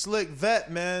slick vet,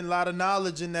 man. A lot of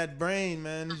knowledge in that brain,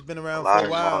 man. He's been around for a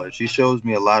while. Knowledge. He shows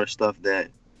me a lot of stuff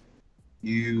that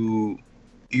you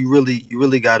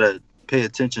really gotta pay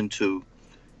attention to,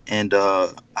 and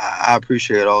I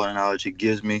appreciate all the knowledge he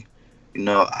gives me.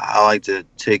 I like to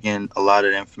take in a lot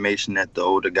of the information that the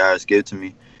older guys give to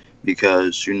me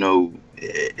because,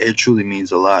 it truly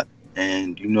means a lot.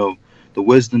 And, the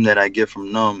wisdom that I get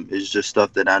from them is just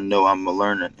stuff that I know I'm going to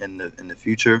learn in the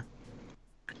future.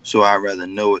 So I'd rather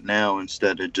know it now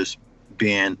instead of just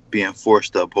being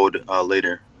forced to uphold it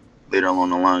later along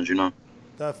the lines, you know.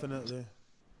 Definitely.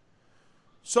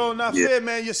 So now, fair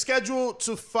man, you're scheduled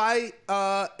to fight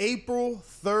April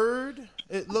 3rd.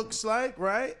 It looks like,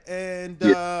 right? And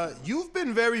you've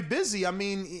been very busy. I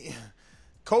mean,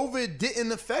 COVID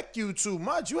didn't affect you too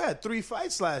much. You had 3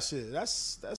 fights last year.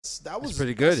 That was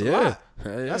pretty good. Yeah.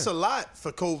 Yeah. That's a lot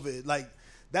for COVID. Like,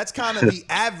 that's kind of the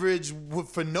average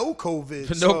for no COVID.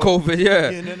 For no COVID,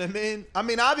 yeah. You know what I mean? I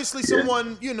mean, obviously,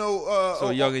 someone, you know. So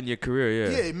young in your career,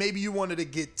 yeah. Yeah, maybe you wanted to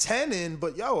get 10 in,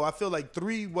 but, I feel like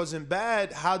 3 wasn't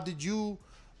bad. How did you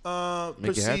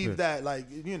perceive that? Like,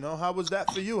 you know, how was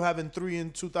that for you, having 3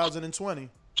 in 2020?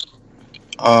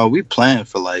 We planned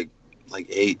for, like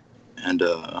 8, and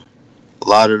a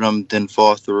lot of them didn't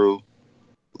fall through.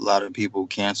 A lot of people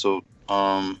canceled.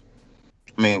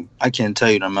 I mean, I can't tell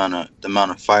you the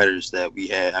amount of fighters that we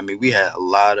had. I mean, we had a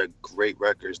lot of great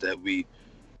records that we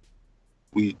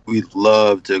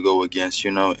love to go against, you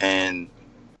know, and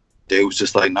they was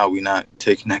just like, no, we're not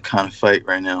taking that kind of fight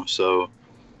right now. So,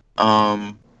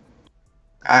 I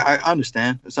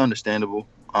understand. It's understandable.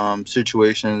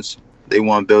 Situations, they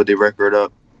want to build their record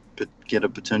up, get a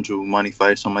potential money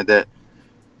fight, something like that.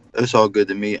 It's all good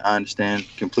to me. I understand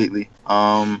completely.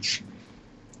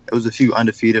 There was a few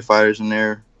undefeated fighters in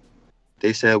there.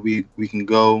 They said we can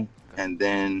go, and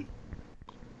then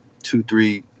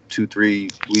 2-3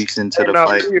 weeks into the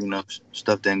fight, you know,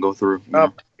 stuff didn't go through.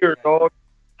 Here, dog.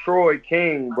 Troy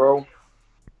King, bro.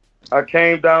 I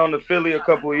came down to Philly a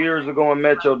couple of years ago and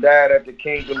met your dad at the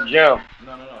Kingdom Gym.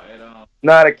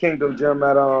 Not at Kingdom Gym,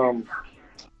 at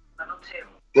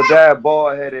the dad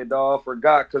bald headed dog.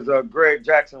 Forgot because Greg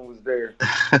Jackson was there.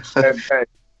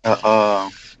 The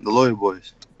Lawyer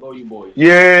Boys.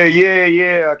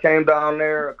 Yeah. I came down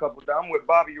there a couple times. I'm with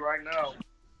Bobby right now.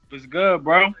 What's good,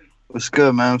 bro? What's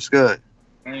good, man? What's good?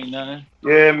 Ain't nothing.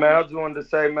 Yeah, man. I just wanted to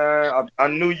say, man, I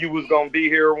knew you was going to be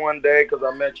here one day because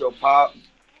I met your pop.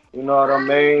 You know what I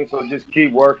mean? So just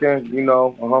keep working, you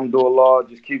know. Alhamdulillah,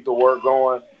 just keep the work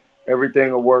going.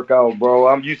 Everything will work out,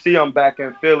 bro. You see I'm back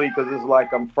in Philly because it's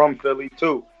like I'm from Philly,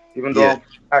 too, even though I'm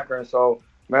from Akron. So,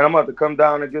 man, I'm about to come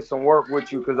down and get some work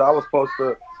with you because I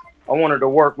wanted to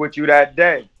work with you that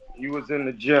day. You was in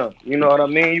the gym. You know what I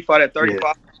mean? You fought at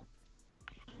 35.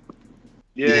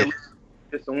 Yeah.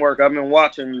 Get some work. I've been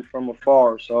watching you from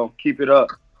afar, so keep it up.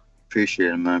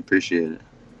 Appreciate it, man. Appreciate it.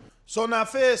 So now,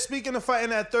 Fair, speaking of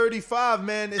fighting at 35,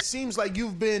 man, it seems like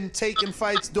you've been taking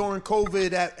fights during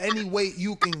COVID at any weight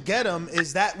you can get them.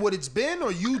 Is that what it's been,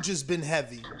 or you just been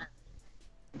heavy?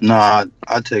 No,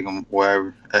 I take them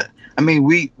wherever. I mean,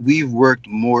 we've worked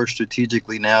more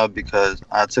strategically now because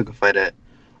I took a fight at,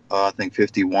 I think,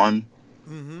 51.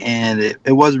 Mm-hmm. And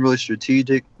it wasn't really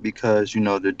strategic because, you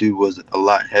know, the dude was a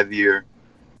lot heavier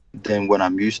than what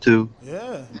I'm used to.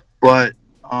 Yeah. But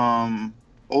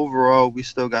overall, we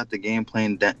still got the game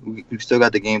plan. We still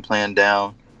got the game plan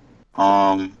down.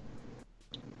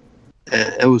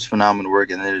 It was phenomenal work.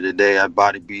 At the end of the day, I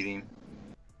body beat him.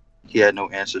 He had no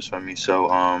answers for me.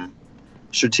 So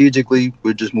strategically,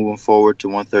 we're just moving forward to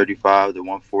 135 to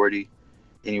 140,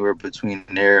 anywhere between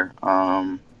there.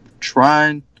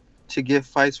 Trying to get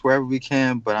fights wherever we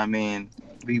can, but I mean,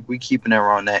 we keeping it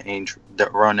around that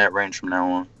range from now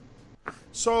on.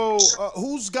 So,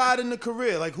 who's guiding the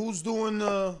career? Like, who's doing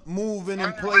the moving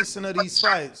and placing of these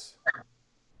fights?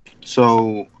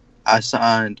 So, I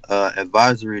signed an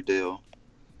advisory deal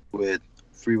with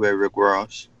Freeway Rick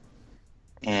Ross,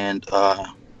 and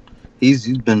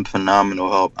he's been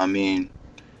phenomenal help. I mean,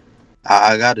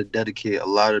 I got to dedicate a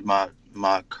lot of my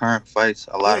current fights,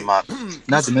 a lot of my,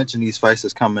 not to mention these fights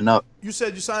that's coming up. You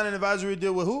said you signed an advisory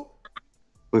deal with who?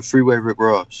 With Freeway Rick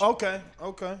Ross. Okay.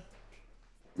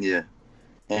 Yeah.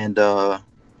 And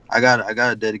I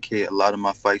gotta dedicate a lot of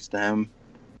my fights to him.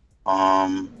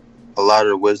 A lot of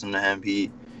the wisdom to him.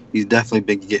 He's definitely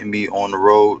been getting me on the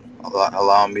road,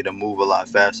 allowing me to move a lot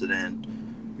faster than,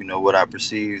 you know, what I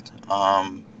perceived.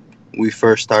 We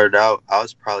first started out, I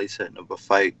was probably setting up a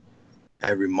fight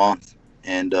every month,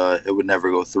 and it would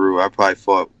never go through. I probably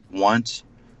fought once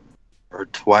or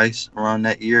twice around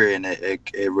that year, and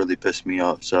it really pissed me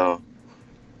off. So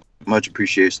much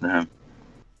appreciation to him.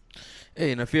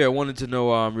 Hey, Nafir, I wanted to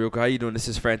know, real quick, how you doing? This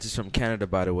is Francis from Canada,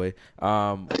 by the way.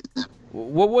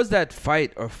 What was that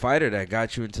fight or fighter that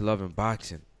got you into loving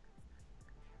boxing?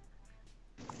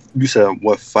 You said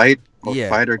what fight or yeah,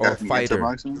 fighter or got me fighter. into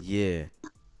boxing? Yeah.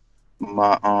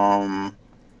 My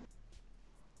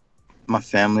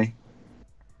family.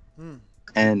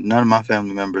 And none of my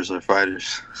family members are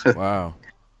fighters. Wow.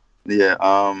 Yeah.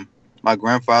 my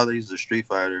grandfather, he's a street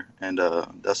fighter, and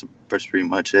that's pretty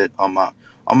much it. All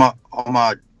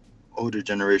my older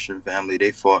generation family,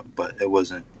 they fought, but it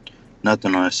wasn't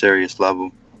nothing on a serious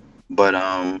level. But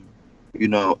you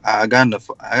know, I got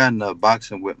into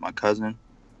boxing with my cousin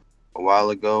a while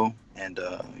ago, and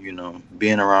you know,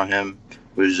 being around him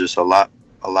was just a lot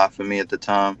for me at the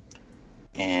time,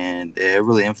 and it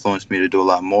really influenced me to do a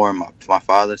lot more. My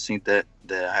father seen that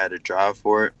I had a drive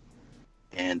for it,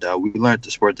 and we learned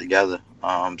the sport together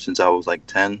since I was like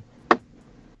 10.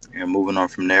 And moving on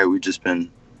from there, we've just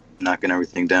been knocking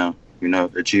everything down, you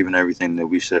know, achieving everything that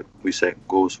we set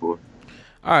goals for.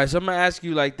 All right, so I'm gonna ask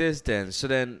you like this then. So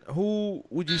then, who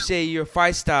would you say your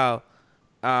fight style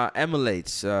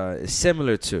emulates, is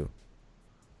similar to?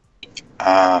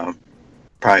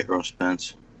 Probably Earl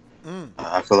Spence.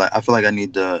 I feel like I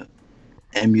need to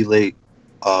emulate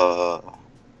a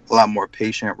lot more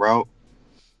patient route.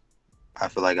 I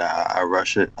feel like I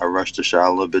rush it. I rush the shot a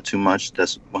little bit too much.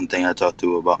 That's one thing I talked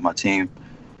to about my team.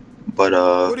 But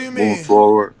what do you mean? Moving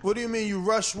forward. What do you mean you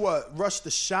rush what? Rush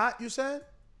the shot, you said?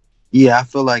 Yeah, I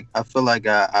feel like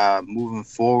I moving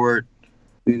forward,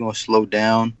 we're gonna slow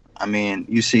down. I mean,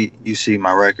 you see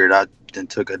my record. I then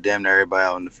took a damn near everybody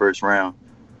out in the first round.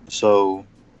 So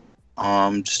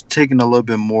just taking a little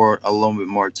bit more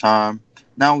time,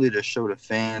 not only to show the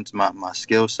fans my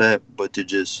skill set, but to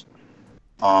just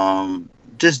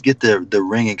get the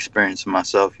ring experience for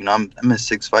myself. You know, I'm in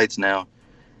 6 fights now,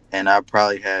 and I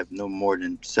probably have no more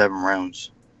than 7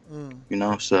 rounds. You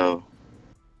know, so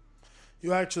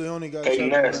you actually only got hey, 7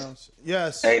 Ness. rounds.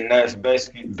 Yes. Hey, Ness,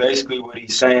 basically what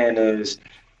he's saying is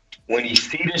when he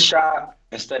see the shot,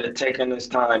 instead of taking his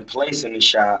time placing the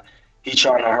shot, he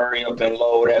trying to hurry up and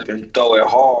load up and throw it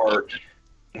hard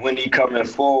when he coming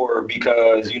forward,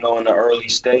 because, you know, in the early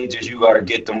stages, you got to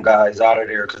get them guys out of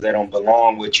there because they don't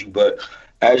belong with you. But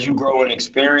as you grow in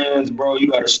experience, bro, you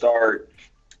got to start,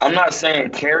 I'm not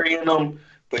saying carrying them,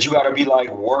 but you got to be like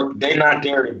they're not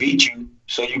there to beat you.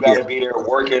 So you got to be there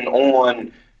working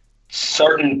on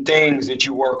certain things that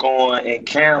you work on in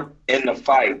camp in the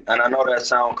fight. And I know that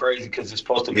sounds crazy because it's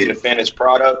supposed to be the finished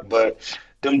product, but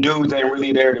them dudes ain't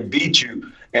really there to beat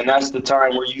you. And that's the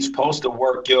time where you're supposed to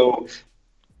work your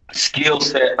skill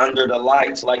set under the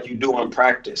lights like you do in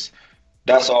practice.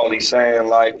 That's all he's saying.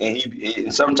 Like,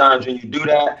 and sometimes when you do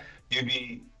that,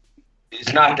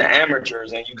 it's not the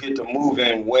amateurs, and you get to move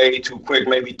in way too quick,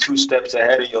 maybe 2 steps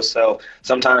ahead of yourself.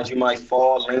 Sometimes you might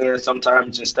fall in.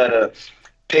 Sometimes instead of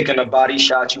picking a body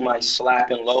shot, you might slap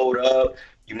and load up.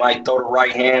 You might throw the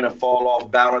right hand and fall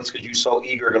off balance because you're so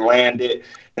eager to land it.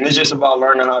 And it's just about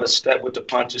learning how to step with the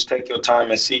punches, take your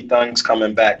time, and see things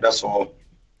coming back. That's all.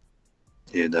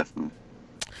 Yeah, definitely.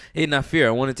 Hey, Nafir,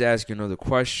 I wanted to ask you another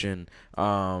question.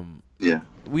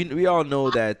 We all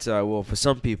know that, well, for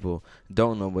some people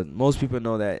don't know, but most people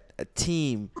know that a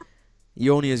team,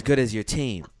 you're only as good as your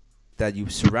team that you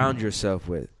surround yourself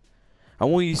with. I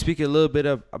want you to speak a little bit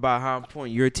about how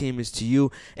important your team is to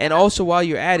you. And also, while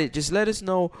you're at it, just let us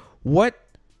know what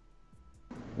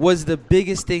was the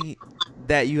biggest thing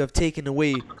that you have taken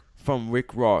away from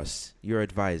Rick Ross, your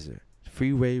advisor.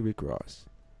 Freeway Rick Ross.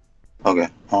 Okay.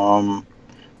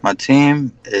 My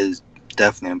team is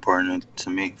definitely important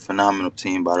to me. Phenomenal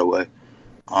team, by the way.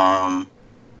 My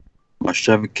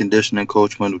strength and conditioning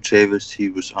coach, Wendell Chavis, he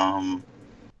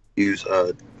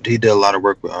did a lot of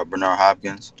work with Bernard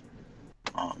Hopkins.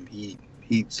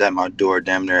 He's at my door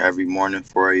damn near every morning,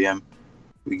 4 a.m.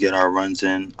 We get our runs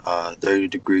in,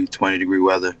 30-degree, 20-degree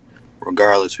weather.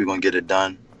 Regardless, we're going to get it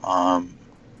done.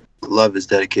 Love his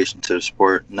dedication to the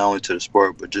sport, not only to the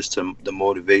sport, but just to the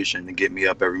motivation to get me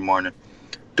up every morning,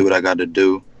 do what I got to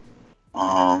do.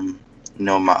 You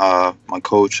know, my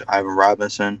coach, Ivan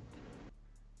Robinson,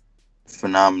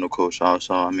 phenomenal coach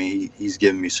also. I mean, he's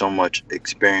given me so much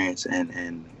experience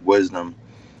and wisdom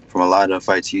from a lot of the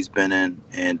fights he's been in,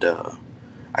 and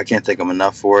I can't thank him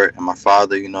enough for it. And my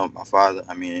father,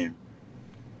 I mean,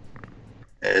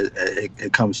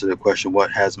 it comes to the question,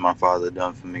 what has my father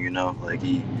done for me? You know, like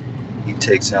he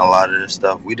takes in a lot of this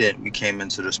stuff. We came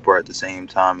into the sport at the same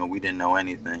time, and we didn't know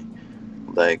anything.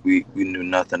 Like we knew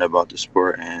nothing about the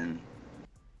sport, and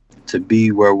to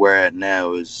be where we're at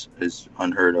now is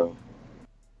unheard of.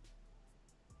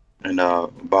 And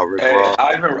about Rick Ross.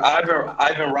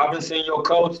 Ivan Robinson, your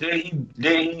coach, did he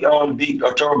beat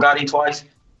Arturo Gatti twice?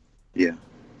 Yeah.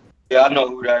 Yeah, I know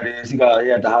who that is. He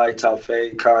had the high top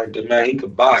fade kind of, man. He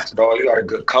could box, dog. He got a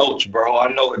good coach, bro.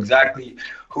 I know exactly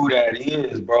who that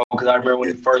is, bro. Because I remember when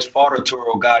he first fought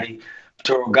Arturo Gatti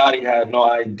had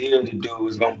no idea the dude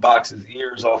was gonna box his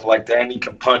ears off like that, and he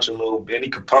could punch a little bit. He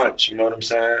could punch, you know what I'm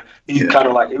saying? He's kind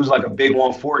of like, it was like a big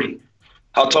 140.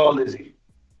 How tall is he?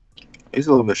 He's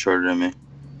a little bit shorter than me.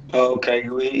 Okay,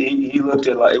 he looked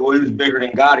at like, well, he was bigger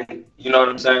than Gotti. You know what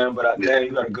I'm saying? But damn,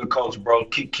 you got a good coach, bro.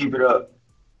 Keep it up.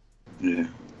 Yeah.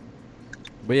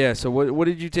 But yeah, so what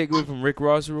did you take away from Rick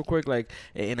Ross real quick, like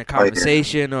in a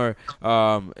conversation or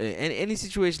in any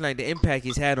situation, like the impact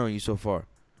he's had on you so far?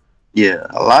 Yeah,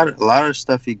 a lot of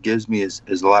stuff he gives me is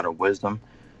a lot of wisdom,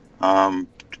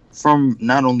 from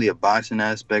not only a boxing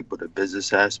aspect but a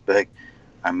business aspect.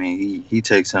 I mean, he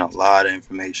takes in a lot of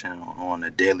information on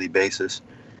a daily basis,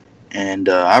 and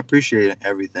I appreciate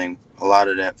everything. A lot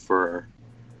of that for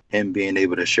him being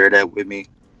able to share that with me.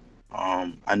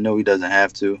 I know he doesn't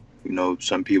have to. You know,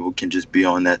 some people can just be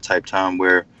on that type time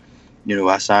where, you know,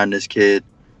 I signed this kid.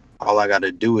 All I got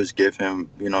to do is give him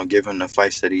the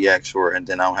fights that he asks for, and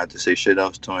then I don't have to say shit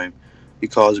else to him. He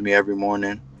calls me every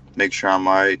morning, make sure I'm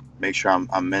all right, make sure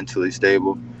I'm mentally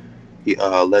stable. He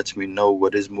lets me know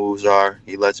what his moves are.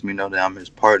 He lets me know that I'm his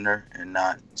partner and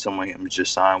not someone I'm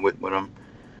just signed with him.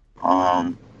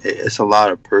 It's a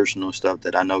lot of personal stuff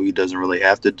that I know he doesn't really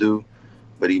have to do,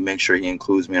 but he makes sure he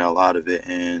includes me in a lot of it,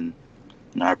 and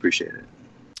I appreciate it.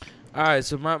 All right,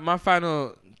 so my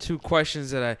final two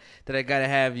questions that I gotta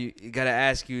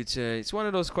ask you to. It's one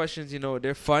of those questions, you know,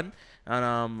 they're fun,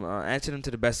 and answer them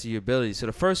to the best of your ability. So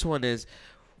the first one is,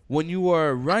 when you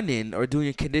are running or doing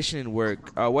your conditioning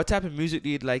work, what type of music do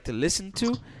you like to listen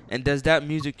to, and does that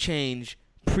music change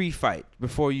pre-fight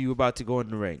before you about to go in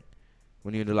the ring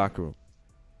when you're in the locker room?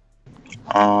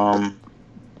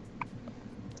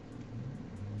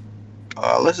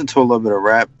 I listen to a little bit of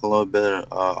rap, a little bit of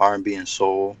R&B and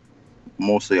soul,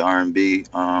 mostly R&B.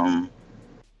 I'm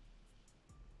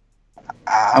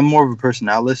more of a person.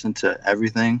 I listen to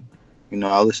everything. You know,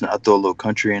 I throw a little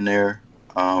country in there.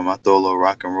 I throw a little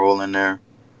rock and roll in there.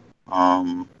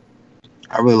 I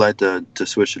really like to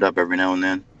switch it up every now and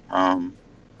then.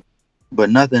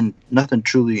 But nothing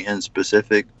truly in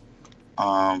specific.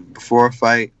 Before a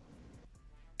fight,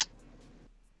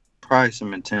 probably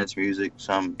some intense music,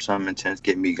 some intense,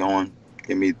 get me going,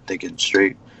 get me thinking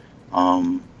straight.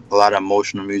 A lot of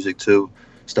emotional music too,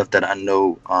 stuff that I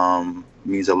know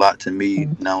means a lot to me,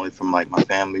 not only from like my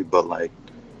family, but like,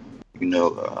 you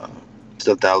know,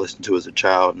 stuff that I listened to as a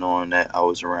child, knowing that I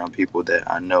was around people that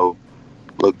I know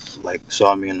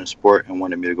saw me in the sport and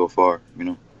wanted me to go far, you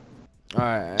know. All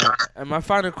right, and my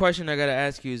final question I gotta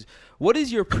ask you is, what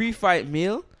is your pre-fight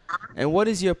meal, and what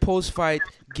is your post-fight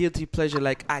guilty pleasure?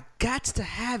 Like, I got to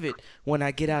have it when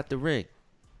I get out the ring.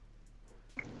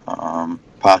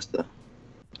 Pasta.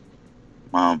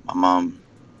 My mom,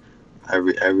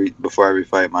 before every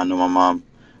fight, I know my mom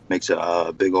makes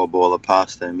a big old bowl of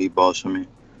pasta and meatballs for me.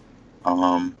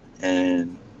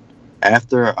 And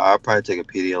after, I'll probably take a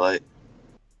Pedialyte.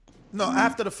 No,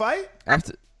 after the fight?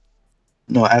 After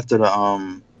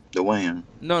the weigh-in.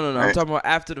 No. Right? I'm talking about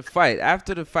after the fight.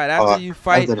 After you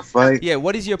fight. After the fight? Yeah,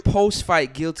 what is your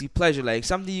post-fight guilty pleasure? Like,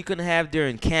 something you couldn't have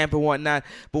during camp and whatnot,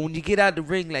 but when you get out the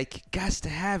ring, like, you got to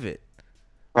have it.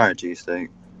 Probably cheesesteak.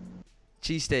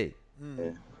 Cheesesteak.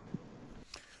 Yeah.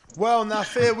 Well, now,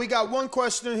 fair. We got one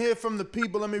question here from the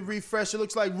people. Let me refresh. It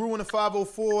looks like Ruin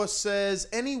 504 says,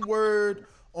 any word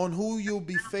on who you'll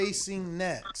be facing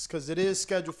next? Because it is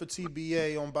scheduled for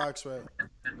TBA on BoxRec.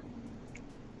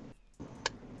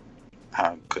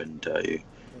 I couldn't tell you.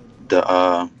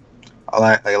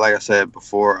 Like I said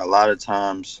before, a lot of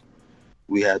times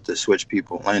we had to switch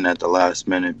people in at the last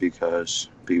minute because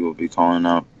people be calling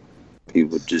out.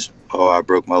 People just, I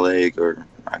broke my leg, or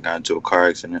I got into a car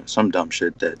accident, some dumb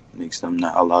shit that makes them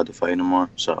not allowed to fight anymore.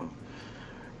 So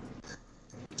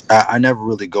I never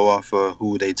really go off of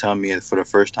who they tell me for the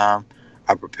first time.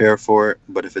 I prepare for it,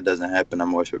 but if it doesn't happen,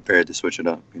 I'm always prepared to switch it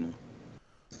up, you know.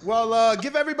 Well,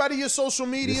 give everybody your social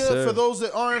media. Yes, for those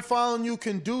that aren't following you,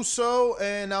 can do so.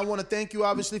 And I want to thank you,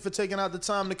 obviously, for taking out the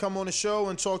time to come on the show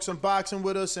and talk some boxing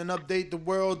with us and update the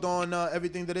world on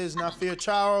everything that is Not Fair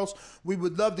Charles. We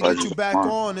would love to get you back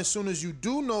on as soon as you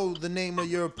do know the name of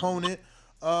your opponent,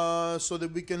 so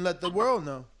that we can let the world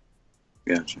know.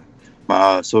 Gotcha.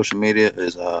 My social media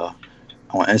is on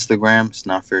Instagram. It's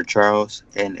Not Fair Charles,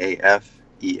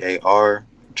 NAFEAR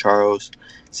Charles,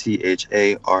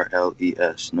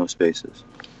 CHARLES, no spaces.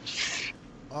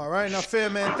 All right, Now Fair,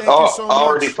 man. Thank you so much. I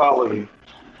already follow you.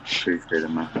 Appreciate it,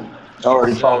 man. I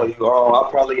already follow you. I'll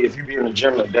probably, if you be in the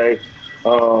gym today,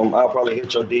 I'll probably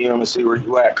hit your DM and see where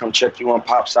you at. Come check you on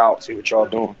Pops Out, see what y'all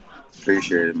doing.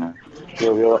 Appreciate it, man.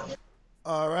 Yeah.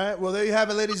 All right. Well, there you have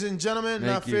it, ladies and gentlemen.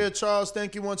 Not Fair Charles,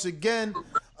 thank you once again.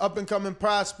 Up and coming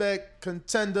prospect,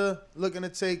 contender, looking to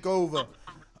take over.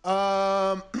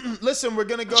 Listen, we're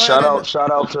gonna go ahead.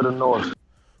 Shout out to the North.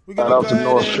 Shout out to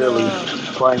North Philly,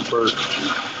 Frankfurt,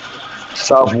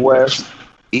 Southwest.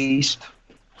 East.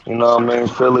 You know what I mean?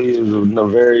 Philly is a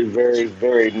very, very,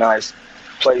 very nice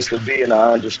place to be, and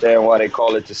I understand why they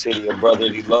call it the city of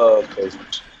brotherly love, because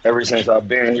ever since I've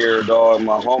been here, dog,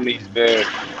 my new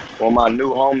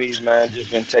homies, man,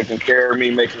 just been taking care of me,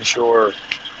 making sure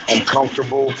I'm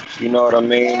comfortable, you know what I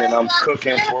mean? And I'm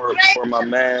cooking for my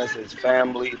man, his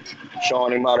family,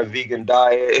 showing him how to vegan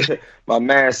diet. My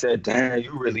man said, damn,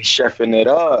 you really chefing it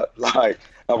up. Like,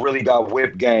 I really got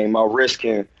whip game. My wrist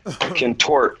can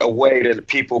contort a way that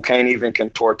people can't even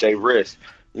contort their wrist.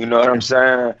 You know what I'm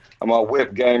saying? And my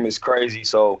whip game is crazy.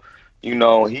 So, you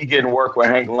know, he getting work with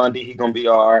Hank Lundy. He going to be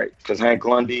all right. Because Hank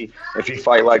Lundy, if he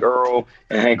fight like Earl,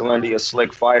 and Hank Lundy a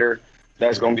slick fighter,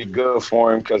 that's going to be good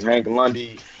for him, because Hank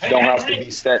Lundy don't have to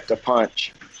be set to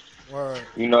punch. Word.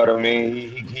 You know what I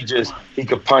mean? He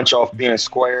could punch off being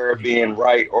square, being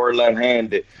right, or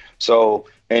left-handed. So,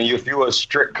 and if you're a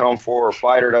strict come-forward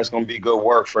fighter, that's going to be good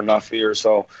work for Nafir.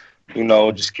 So, you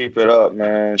know, just keep it up,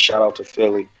 man. Shout out to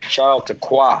Philly. Shout out to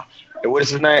Qua. Hey, what is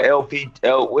his name? What's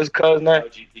his cousin's name?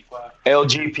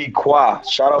 LGP Qua.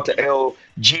 Shout out to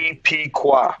LGP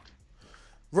Qua.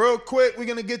 Real quick, we're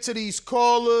going to get to these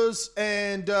callers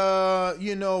and,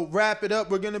 you know, wrap it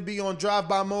up. We're going to be on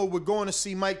drive-by mode. We're going to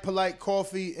see Mike Polite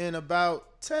Coffee in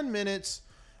about 10 minutes.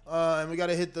 And we got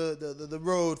to hit the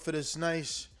road for this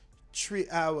nice 3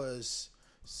 hours.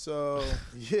 So,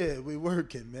 yeah, we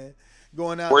working, man.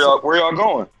 Going out. Where y'all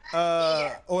going?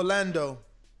 Orlando.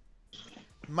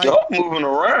 Mike, y'all moving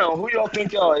around. Who y'all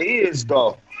think y'all is,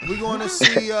 though? We're going to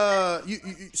see,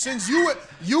 since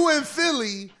you in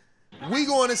Philly, we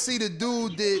going to see the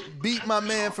dude that beat my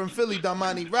man from Philly,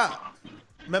 Damani Rock.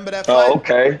 Remember that fight? Oh,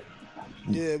 okay.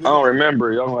 Yeah. I don't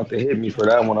remember. Y'all going to have to hit me for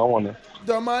that one. I want to.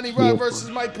 Damani Rock versus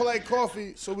Mike Polite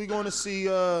Coffee. So we going to see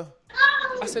I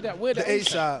said that. Where the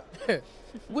A-side?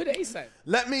 Where the A-side?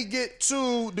 Let me get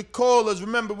to the callers.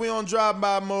 Remember, we on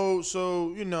drive-by mode,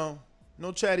 so, you know,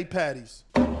 no chatty patties.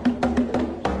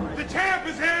 The champ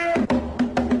is here.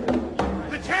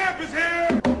 The champ is here.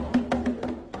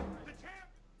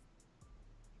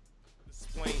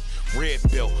 Red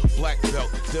belt, black belt,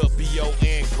 WO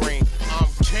and green. I'm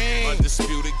king.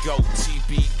 Undisputed GOAT,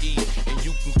 TBE. And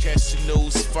you can catch the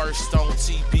news first on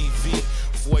TBV.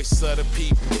 Voice of the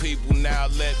people now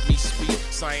let me speak.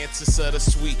 Scientists of the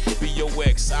sweet,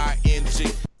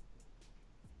 BOXING.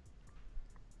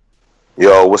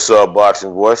 Yo, what's up,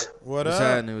 Boxing Voice? What's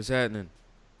happening? What's happening?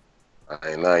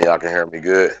 Ain't nothing. Y'all can hear me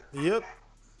good? Yep.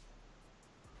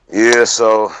 Yeah,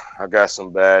 so I got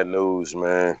some bad news,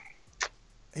 man.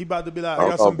 He about to be like, I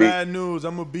got some bad news.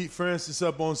 I'm going to beat Francis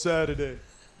up on Saturday.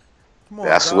 Come on,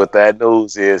 That's dog. what that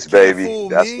news is, baby.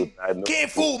 That's me. what that news Can't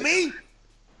fool me.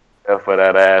 For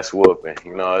that ass whooping.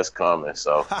 You know it's coming,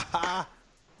 so.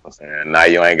 I'm saying, now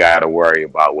you ain't got to worry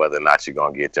about whether or not you're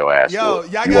going to get your ass Yo,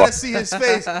 whooped. y'all got to see his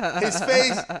face. His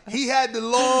face, he had the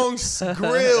long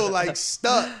grill like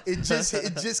stuck. It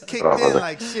just kicked in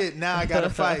like shit. Now I got to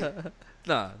fight.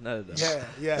 Nah, not at all.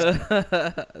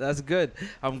 Yeah. That's good.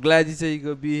 I'm glad you said you're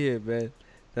going to be here, man.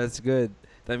 That's good.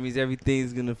 That means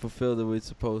everything's going to fulfill the way it's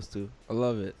supposed to. I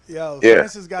love it. Yo,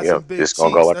 Francis got some big cheeks.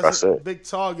 Gonna go like That's I a said. big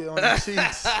target on the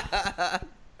cheeks.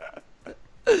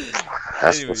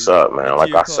 That's what's up, man.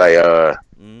 Like I say,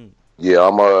 yeah,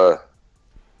 I'm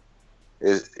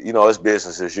it's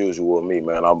business as usual with me,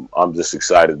 man. I'm just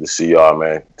excited to see y'all,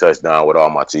 man. Touch down with all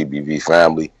my TBV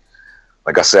family.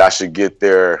 Like I said, I should get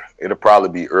there. It'll probably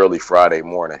be early Friday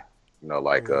morning. You know,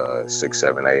 like 6,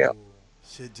 7 a.m.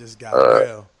 Shit just got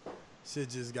real. Shit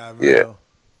just got real.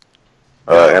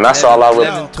 Yeah. And that's all I really.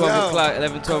 11,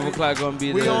 12 o'clock gonna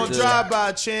be we there. We on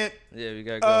drive-by, champ. Yeah, we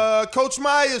gotta go. Coach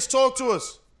Myers, talk to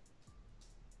us.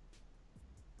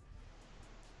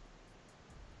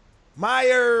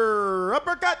 Meyer,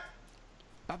 uppercut.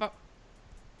 Pop.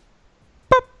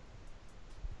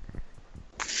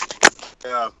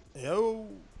 Yeah. Yo.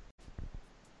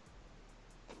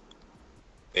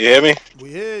 You hear me? We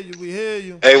hear you. We hear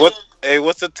you. Hey,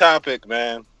 what's the topic,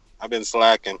 man? I've been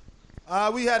slacking.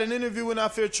 We had an interview with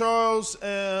Nafir Charles,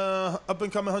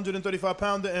 up-and-coming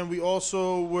 135-pounder, and we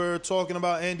also were talking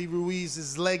about Andy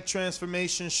Ruiz's leg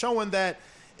transformation, showing that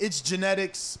it's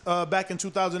genetics. Back in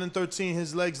 2013,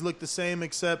 his legs looked the same,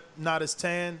 except not as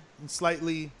tan and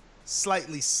slightly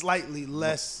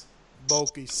less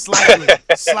bulky. Slightly.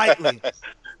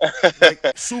 Like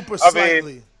super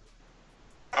slightly.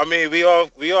 I mean, we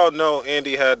all know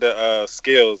Andy had the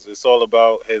skills. It's all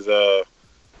about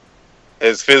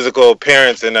his physical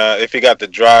appearance and if he got the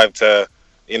drive to,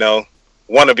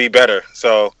 want to be better.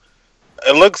 So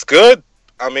it looks good.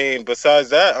 I mean, besides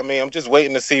that, I'm just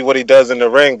waiting to see what he does in the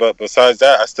ring. But besides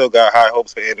that, I still got high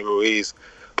hopes for Andy Ruiz.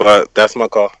 But that's my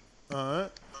call. All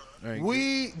right.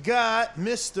 We got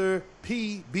Mr.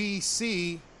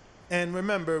 PBC. And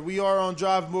remember, we are on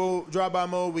drive-by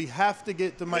mode. We have to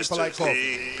get the Mike Polite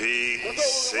coffee.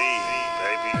 PBC,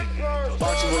 baby.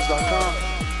 BoxingWords.com.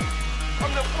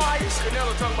 I'm the finest.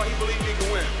 Canelo talking about he believe he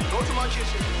can win. Go to my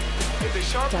kitchen. Get the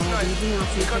sharpest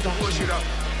knife and cut the bullshit out.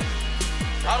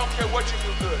 I don't care what you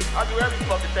do good. I do every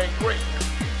fucking thing great.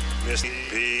 Mr.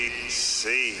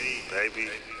 PBC, baby.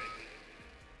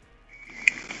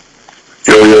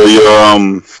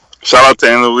 Yo. Shout out to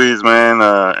Anna Louise, man.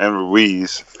 And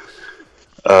Ruiz.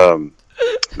 The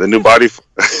new body,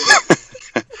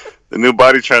 the new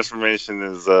body transformation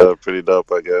is pretty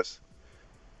dope, I guess.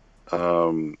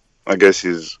 I guess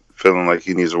he's feeling like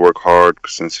he needs to work hard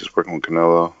since he's working with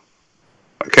Canelo.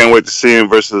 I can't wait to see him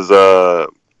versus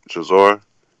Chisora.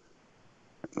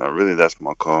 No, really, that's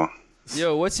my call.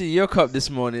 Yo, what's in your cup this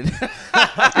morning?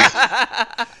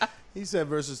 He said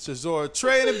versus Chisora.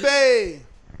 Trey the Bay.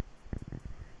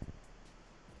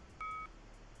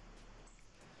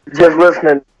 Just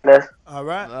listening, man. All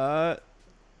right.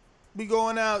 We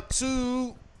going out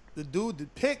to the dude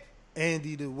that picked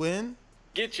Andy to win.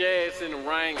 Get your ass in the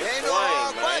ring and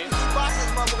swing, man.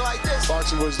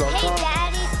 BoxingWords.com. Hey,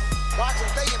 Daddy. Boxing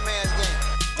thinking man's game.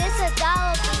 This is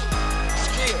dollar beat.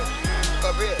 Skill.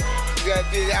 Up here. You gotta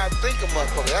get out think a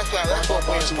motherfucker. That's what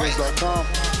BoxingWords.com.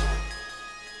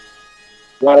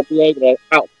 You gotta be able to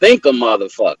outthink a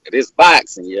motherfucker. This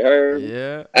boxing, you heard?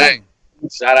 Yeah. Hey,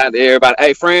 shout out to everybody.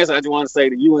 Hey, friends, I just want to say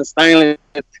to you and Stanley,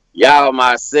 y'all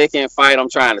my second fight I'm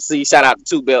trying to see. Shout out to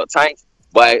Two Belt Tank.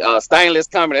 But Stainless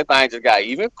coming, that thing just got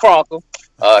even crunkled.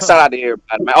 Shout out to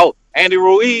everybody, man. Oh, Andy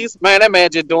Ruiz, man, that man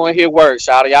just doing his work.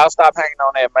 Shout out, y'all stop hanging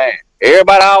on that man.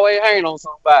 Everybody always hanging on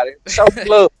somebody. Show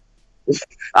love.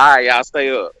 All right, y'all stay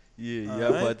up. Yeah,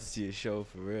 y'all about to see a show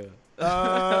for real.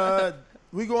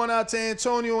 We going out to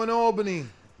Antonio in Albany.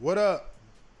 What up?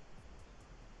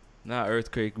 Not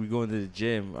earthquake. We going to the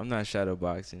gym. I'm not shadow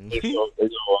boxing. Just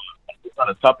on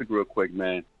a topic real quick,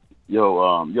 man. Yo,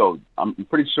 I'm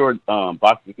pretty sure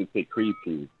boxers can take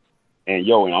creatine. And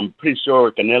I'm pretty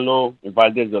sure Canelo and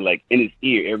Valdez are like in his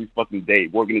ear every fucking day,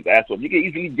 working his ass off. You can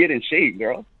easily get in shape,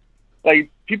 girl.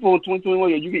 Like people in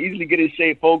 2021, you can easily get in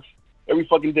shape, folks, every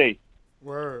fucking day.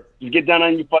 Word. You get down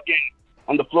on your fucking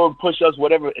on the floor, push ups,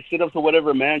 whatever, sit ups or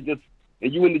whatever, man.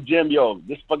 And you in the gym,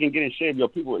 just fucking get in shape,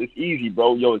 people. It's easy,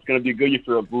 bro. It's gonna be a good year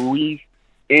for Ruiz,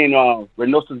 and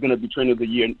Reynoso's gonna be trainer of the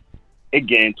year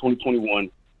again, 2021.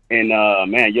 And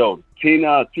man, team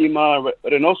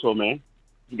Reynoso, man,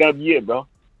 you gotta be it, bro. All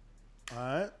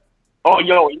right. Oh,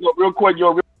 real quick,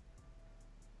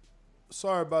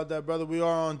 Sorry about that, brother. We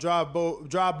are on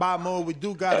drive-by mode. We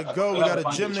do gotta go. We got a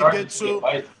gym to get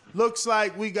to. Looks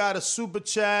like we got a super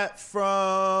chat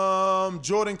from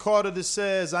Jordan Carter that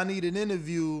says, I need an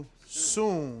interview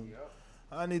soon.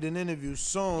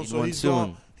 So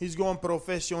he's going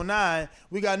professional.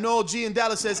 We got Noel G in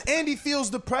Dallas says, Andy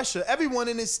feels the pressure. Everyone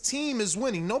in his team is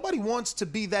winning. Nobody wants to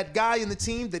be that guy in the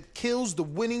team that kills the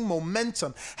winning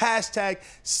momentum. Hashtag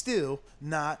still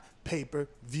not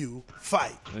pay-per-view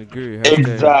fight. I agree.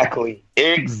 Exactly.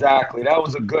 That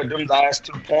was them last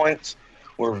 2 points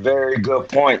were very good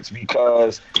points,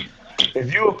 because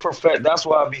if you're that's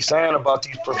what I be saying about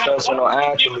these professional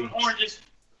athletes.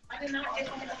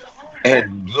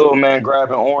 And little man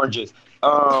grabbing oranges.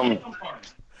 I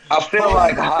feel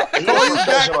like he's a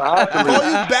professional athlete. Call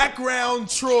you background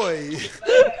Troy.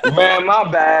 Man, my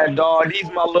bad, dog. These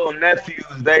my little nephews.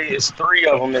 It's 3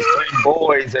 of them. It's 3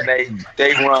 boys, and they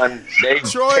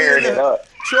tearing it up.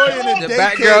 Troy in the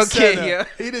daycare center. Yeah.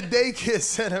 He the daycare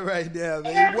center right now,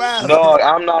 man. Wow. Dog,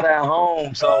 I'm not at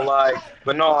home, so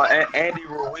but no, Andy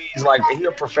Ruiz, he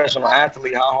a professional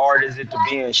athlete. How hard is it to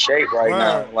be in shape right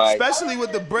now? Especially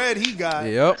with the bread he got.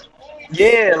 Yep.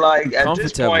 Yeah, at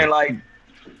this point,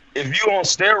 if you on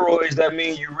steroids, that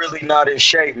means you're really not in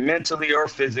shape mentally or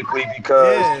physically,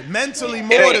 because mentally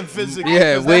more than physically.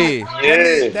 Yeah,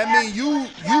 that mean you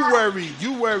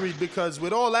worried because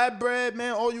with all that bread,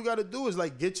 man, all you gotta do is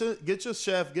get your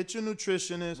chef, get your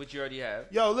nutritionist, which you already have.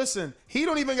 Yo, listen, he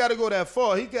don't even gotta go that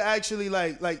far. He could actually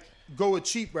go a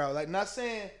cheap route. Not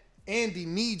saying Andy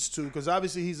needs to, because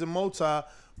obviously he's a multi,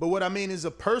 but what I mean is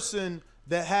a person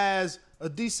that has a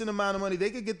decent amount of money,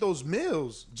 they could get those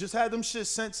meals. Just have them shit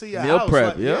sent to your meal house.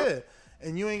 Prep, yeah.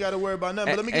 And you ain't got to worry about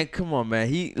nothing. And come on,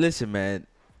 man. Listen, man.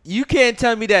 You can't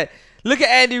tell me that. Look at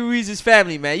Andy Ruiz's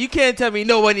family, man. You can't tell me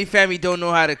nobody in family don't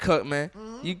know how to cook, man.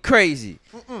 Mm-hmm. You crazy.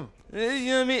 Mm-mm. You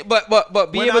know what I mean?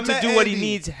 But be able to do what he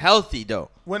needs healthy,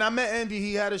 though. When I met Andy,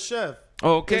 he had a chef.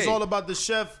 Okay. It's all about the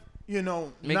chef,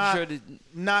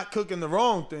 not cooking the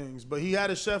wrong things, but he had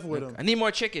a chef with him. I need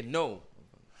more chicken. No.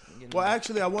 Well,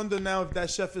 actually, I wonder now if that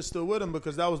chef is still with him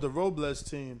because that was the Robles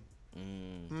team.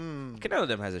 Canelo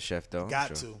them has a chef though.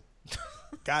 Got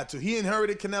to. He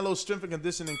inherited Canelo's strength and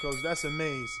conditioning coach. That's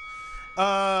amazing.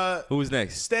 Who's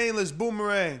next? Stainless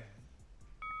Boomerang.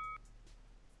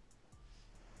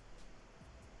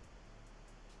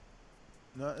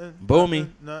 Boomy.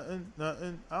 Nothing.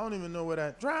 I don't even know where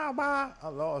that drive by. I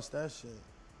lost that shit.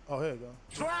 Oh, here you go.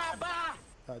 Drive by.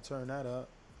 Gotta turn that up.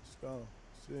 Let's go.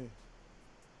 See.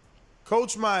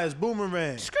 Coach Myers,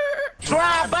 Boomerang.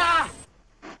 Drive by.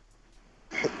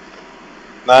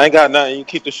 Nah, I ain't got nothing. You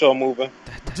keep the show moving.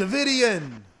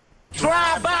 Davidian.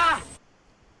 Drive by.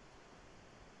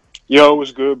 Yo,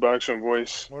 what's good, Boxing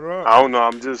Voice? What up? I don't know.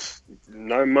 I'm just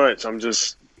not much.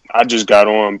 I just got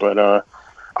on, but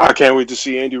I can't wait to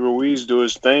see Andy Ruiz do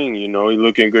his thing. You know, he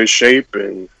look in good shape,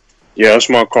 and yeah, that's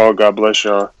my call. God bless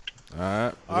y'all.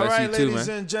 All right, ladies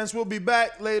and gents, we'll be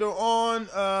back later on.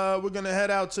 We're going to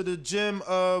head out to the gym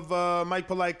of Mike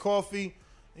Polite Coffee.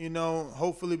 You know,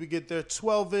 hopefully we get there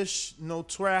 12-ish, no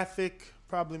traffic,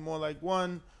 probably more like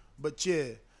 1. But,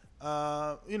 yeah,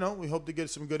 you know, we hope to get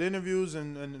some good interviews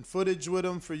and footage with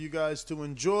them for you guys to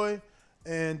enjoy.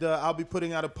 And I'll be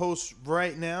putting out a post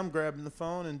right now. I'm grabbing the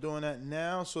phone and doing that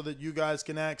now so that you guys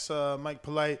can ask Mike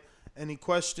Polite any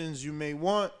questions you may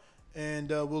want. And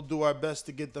we'll do our best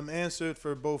to get them answered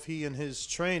for both he and his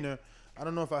trainer. I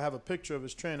don't know if I have a picture of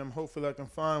his trainer. Hopefully I can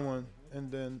find one and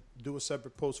then do a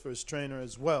separate post for his trainer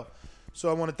as well. So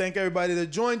I want to thank everybody that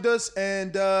joined us.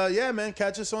 And, yeah, man,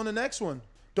 catch us on the next one.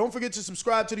 Don't forget to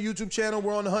subscribe to the YouTube channel.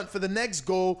 We're on the hunt for the next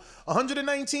goal,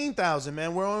 119,000,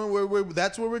 man.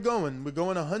 That's where we're going. We're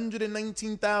going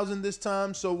 119,000 this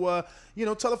time. So, you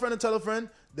know, tell a friend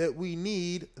that we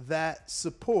need that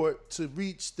support to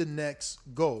reach the next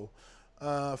goal.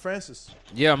 Francis.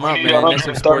 Yeah, we need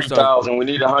 130,000. We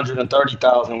need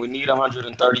 130,000. We need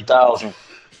 130,000.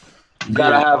 You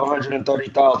gotta have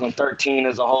 130,000. 13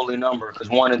 is a holy number because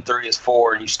 1 and 3 is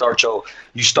 4. And you start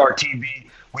TB.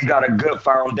 We got a good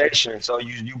foundation. So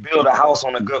you build a house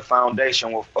on a good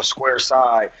foundation with a square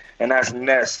side, and that's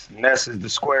Ness. Ness is the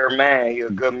square man. He's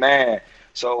a good man.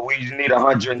 So we need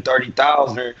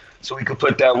 130,000 so we could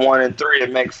put that 1 and 3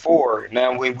 and make 4.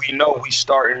 Now we know we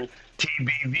starting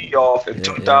TBV off in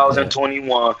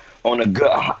 2021 on a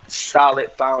good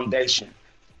solid foundation,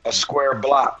 a square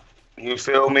block. You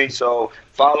feel me? So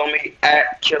follow me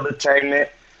at Killertainment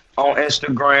on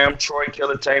Instagram, Troy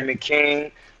Killertainment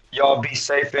King. Y'all be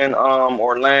safe in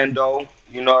Orlando.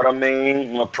 You know what I mean?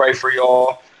 I'm going to pray for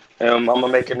y'all. I'm going to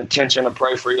make an intention to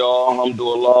pray for y'all.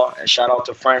 Alhamdulillah. And shout out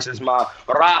to Francis, my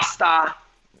Rasta.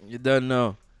 You don't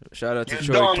know. Shout out to You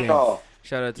Troy don't King. know.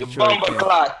 Shout out to You Troy bumper King.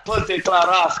 clock, pussy clock,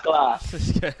 ass clock.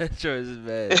 Troy is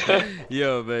bad.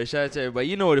 Yo, man. Shout out to everybody.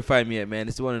 You know where to find me at, man.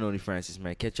 It's the one and only Francis,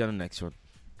 man. Catch you on the next one.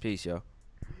 Peace, y'all.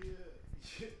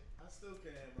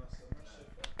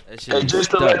 Hey,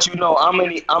 just to let you know, I'm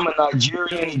a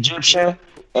Nigerian, Egyptian,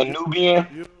 and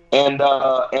Nubian, and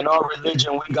in our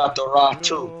religion we got the Ra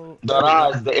too. The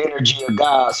Ra is the energy of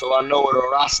God, so I know what a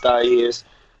Rasta is.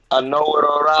 I know what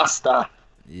a Rasta.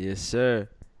 Yes, sir.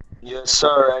 Yes,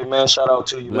 sir. Hey, man, shout out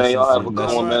to you, man. Y'all have a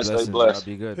good one, man. Stay blessed.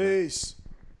 Be good. Peace.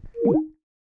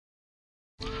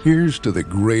 Here's to the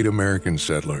great American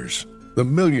settlers, the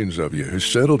millions of you who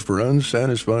settled for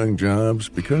unsatisfying jobs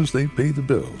because they pay the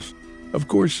bills. Of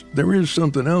course, there is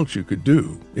something else you could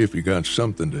do if you got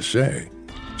something to say.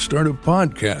 Start a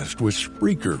podcast with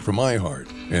Spreaker from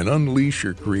iHeart and unleash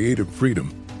your creative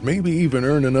freedom. Maybe even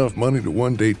earn enough money to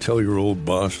one day tell your old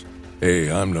boss,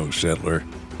 hey, I'm no settler,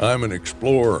 I'm an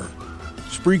explorer.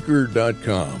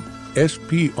 Spreaker.com,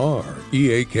 Spreaker.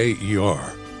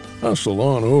 Hustle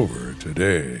on over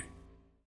today.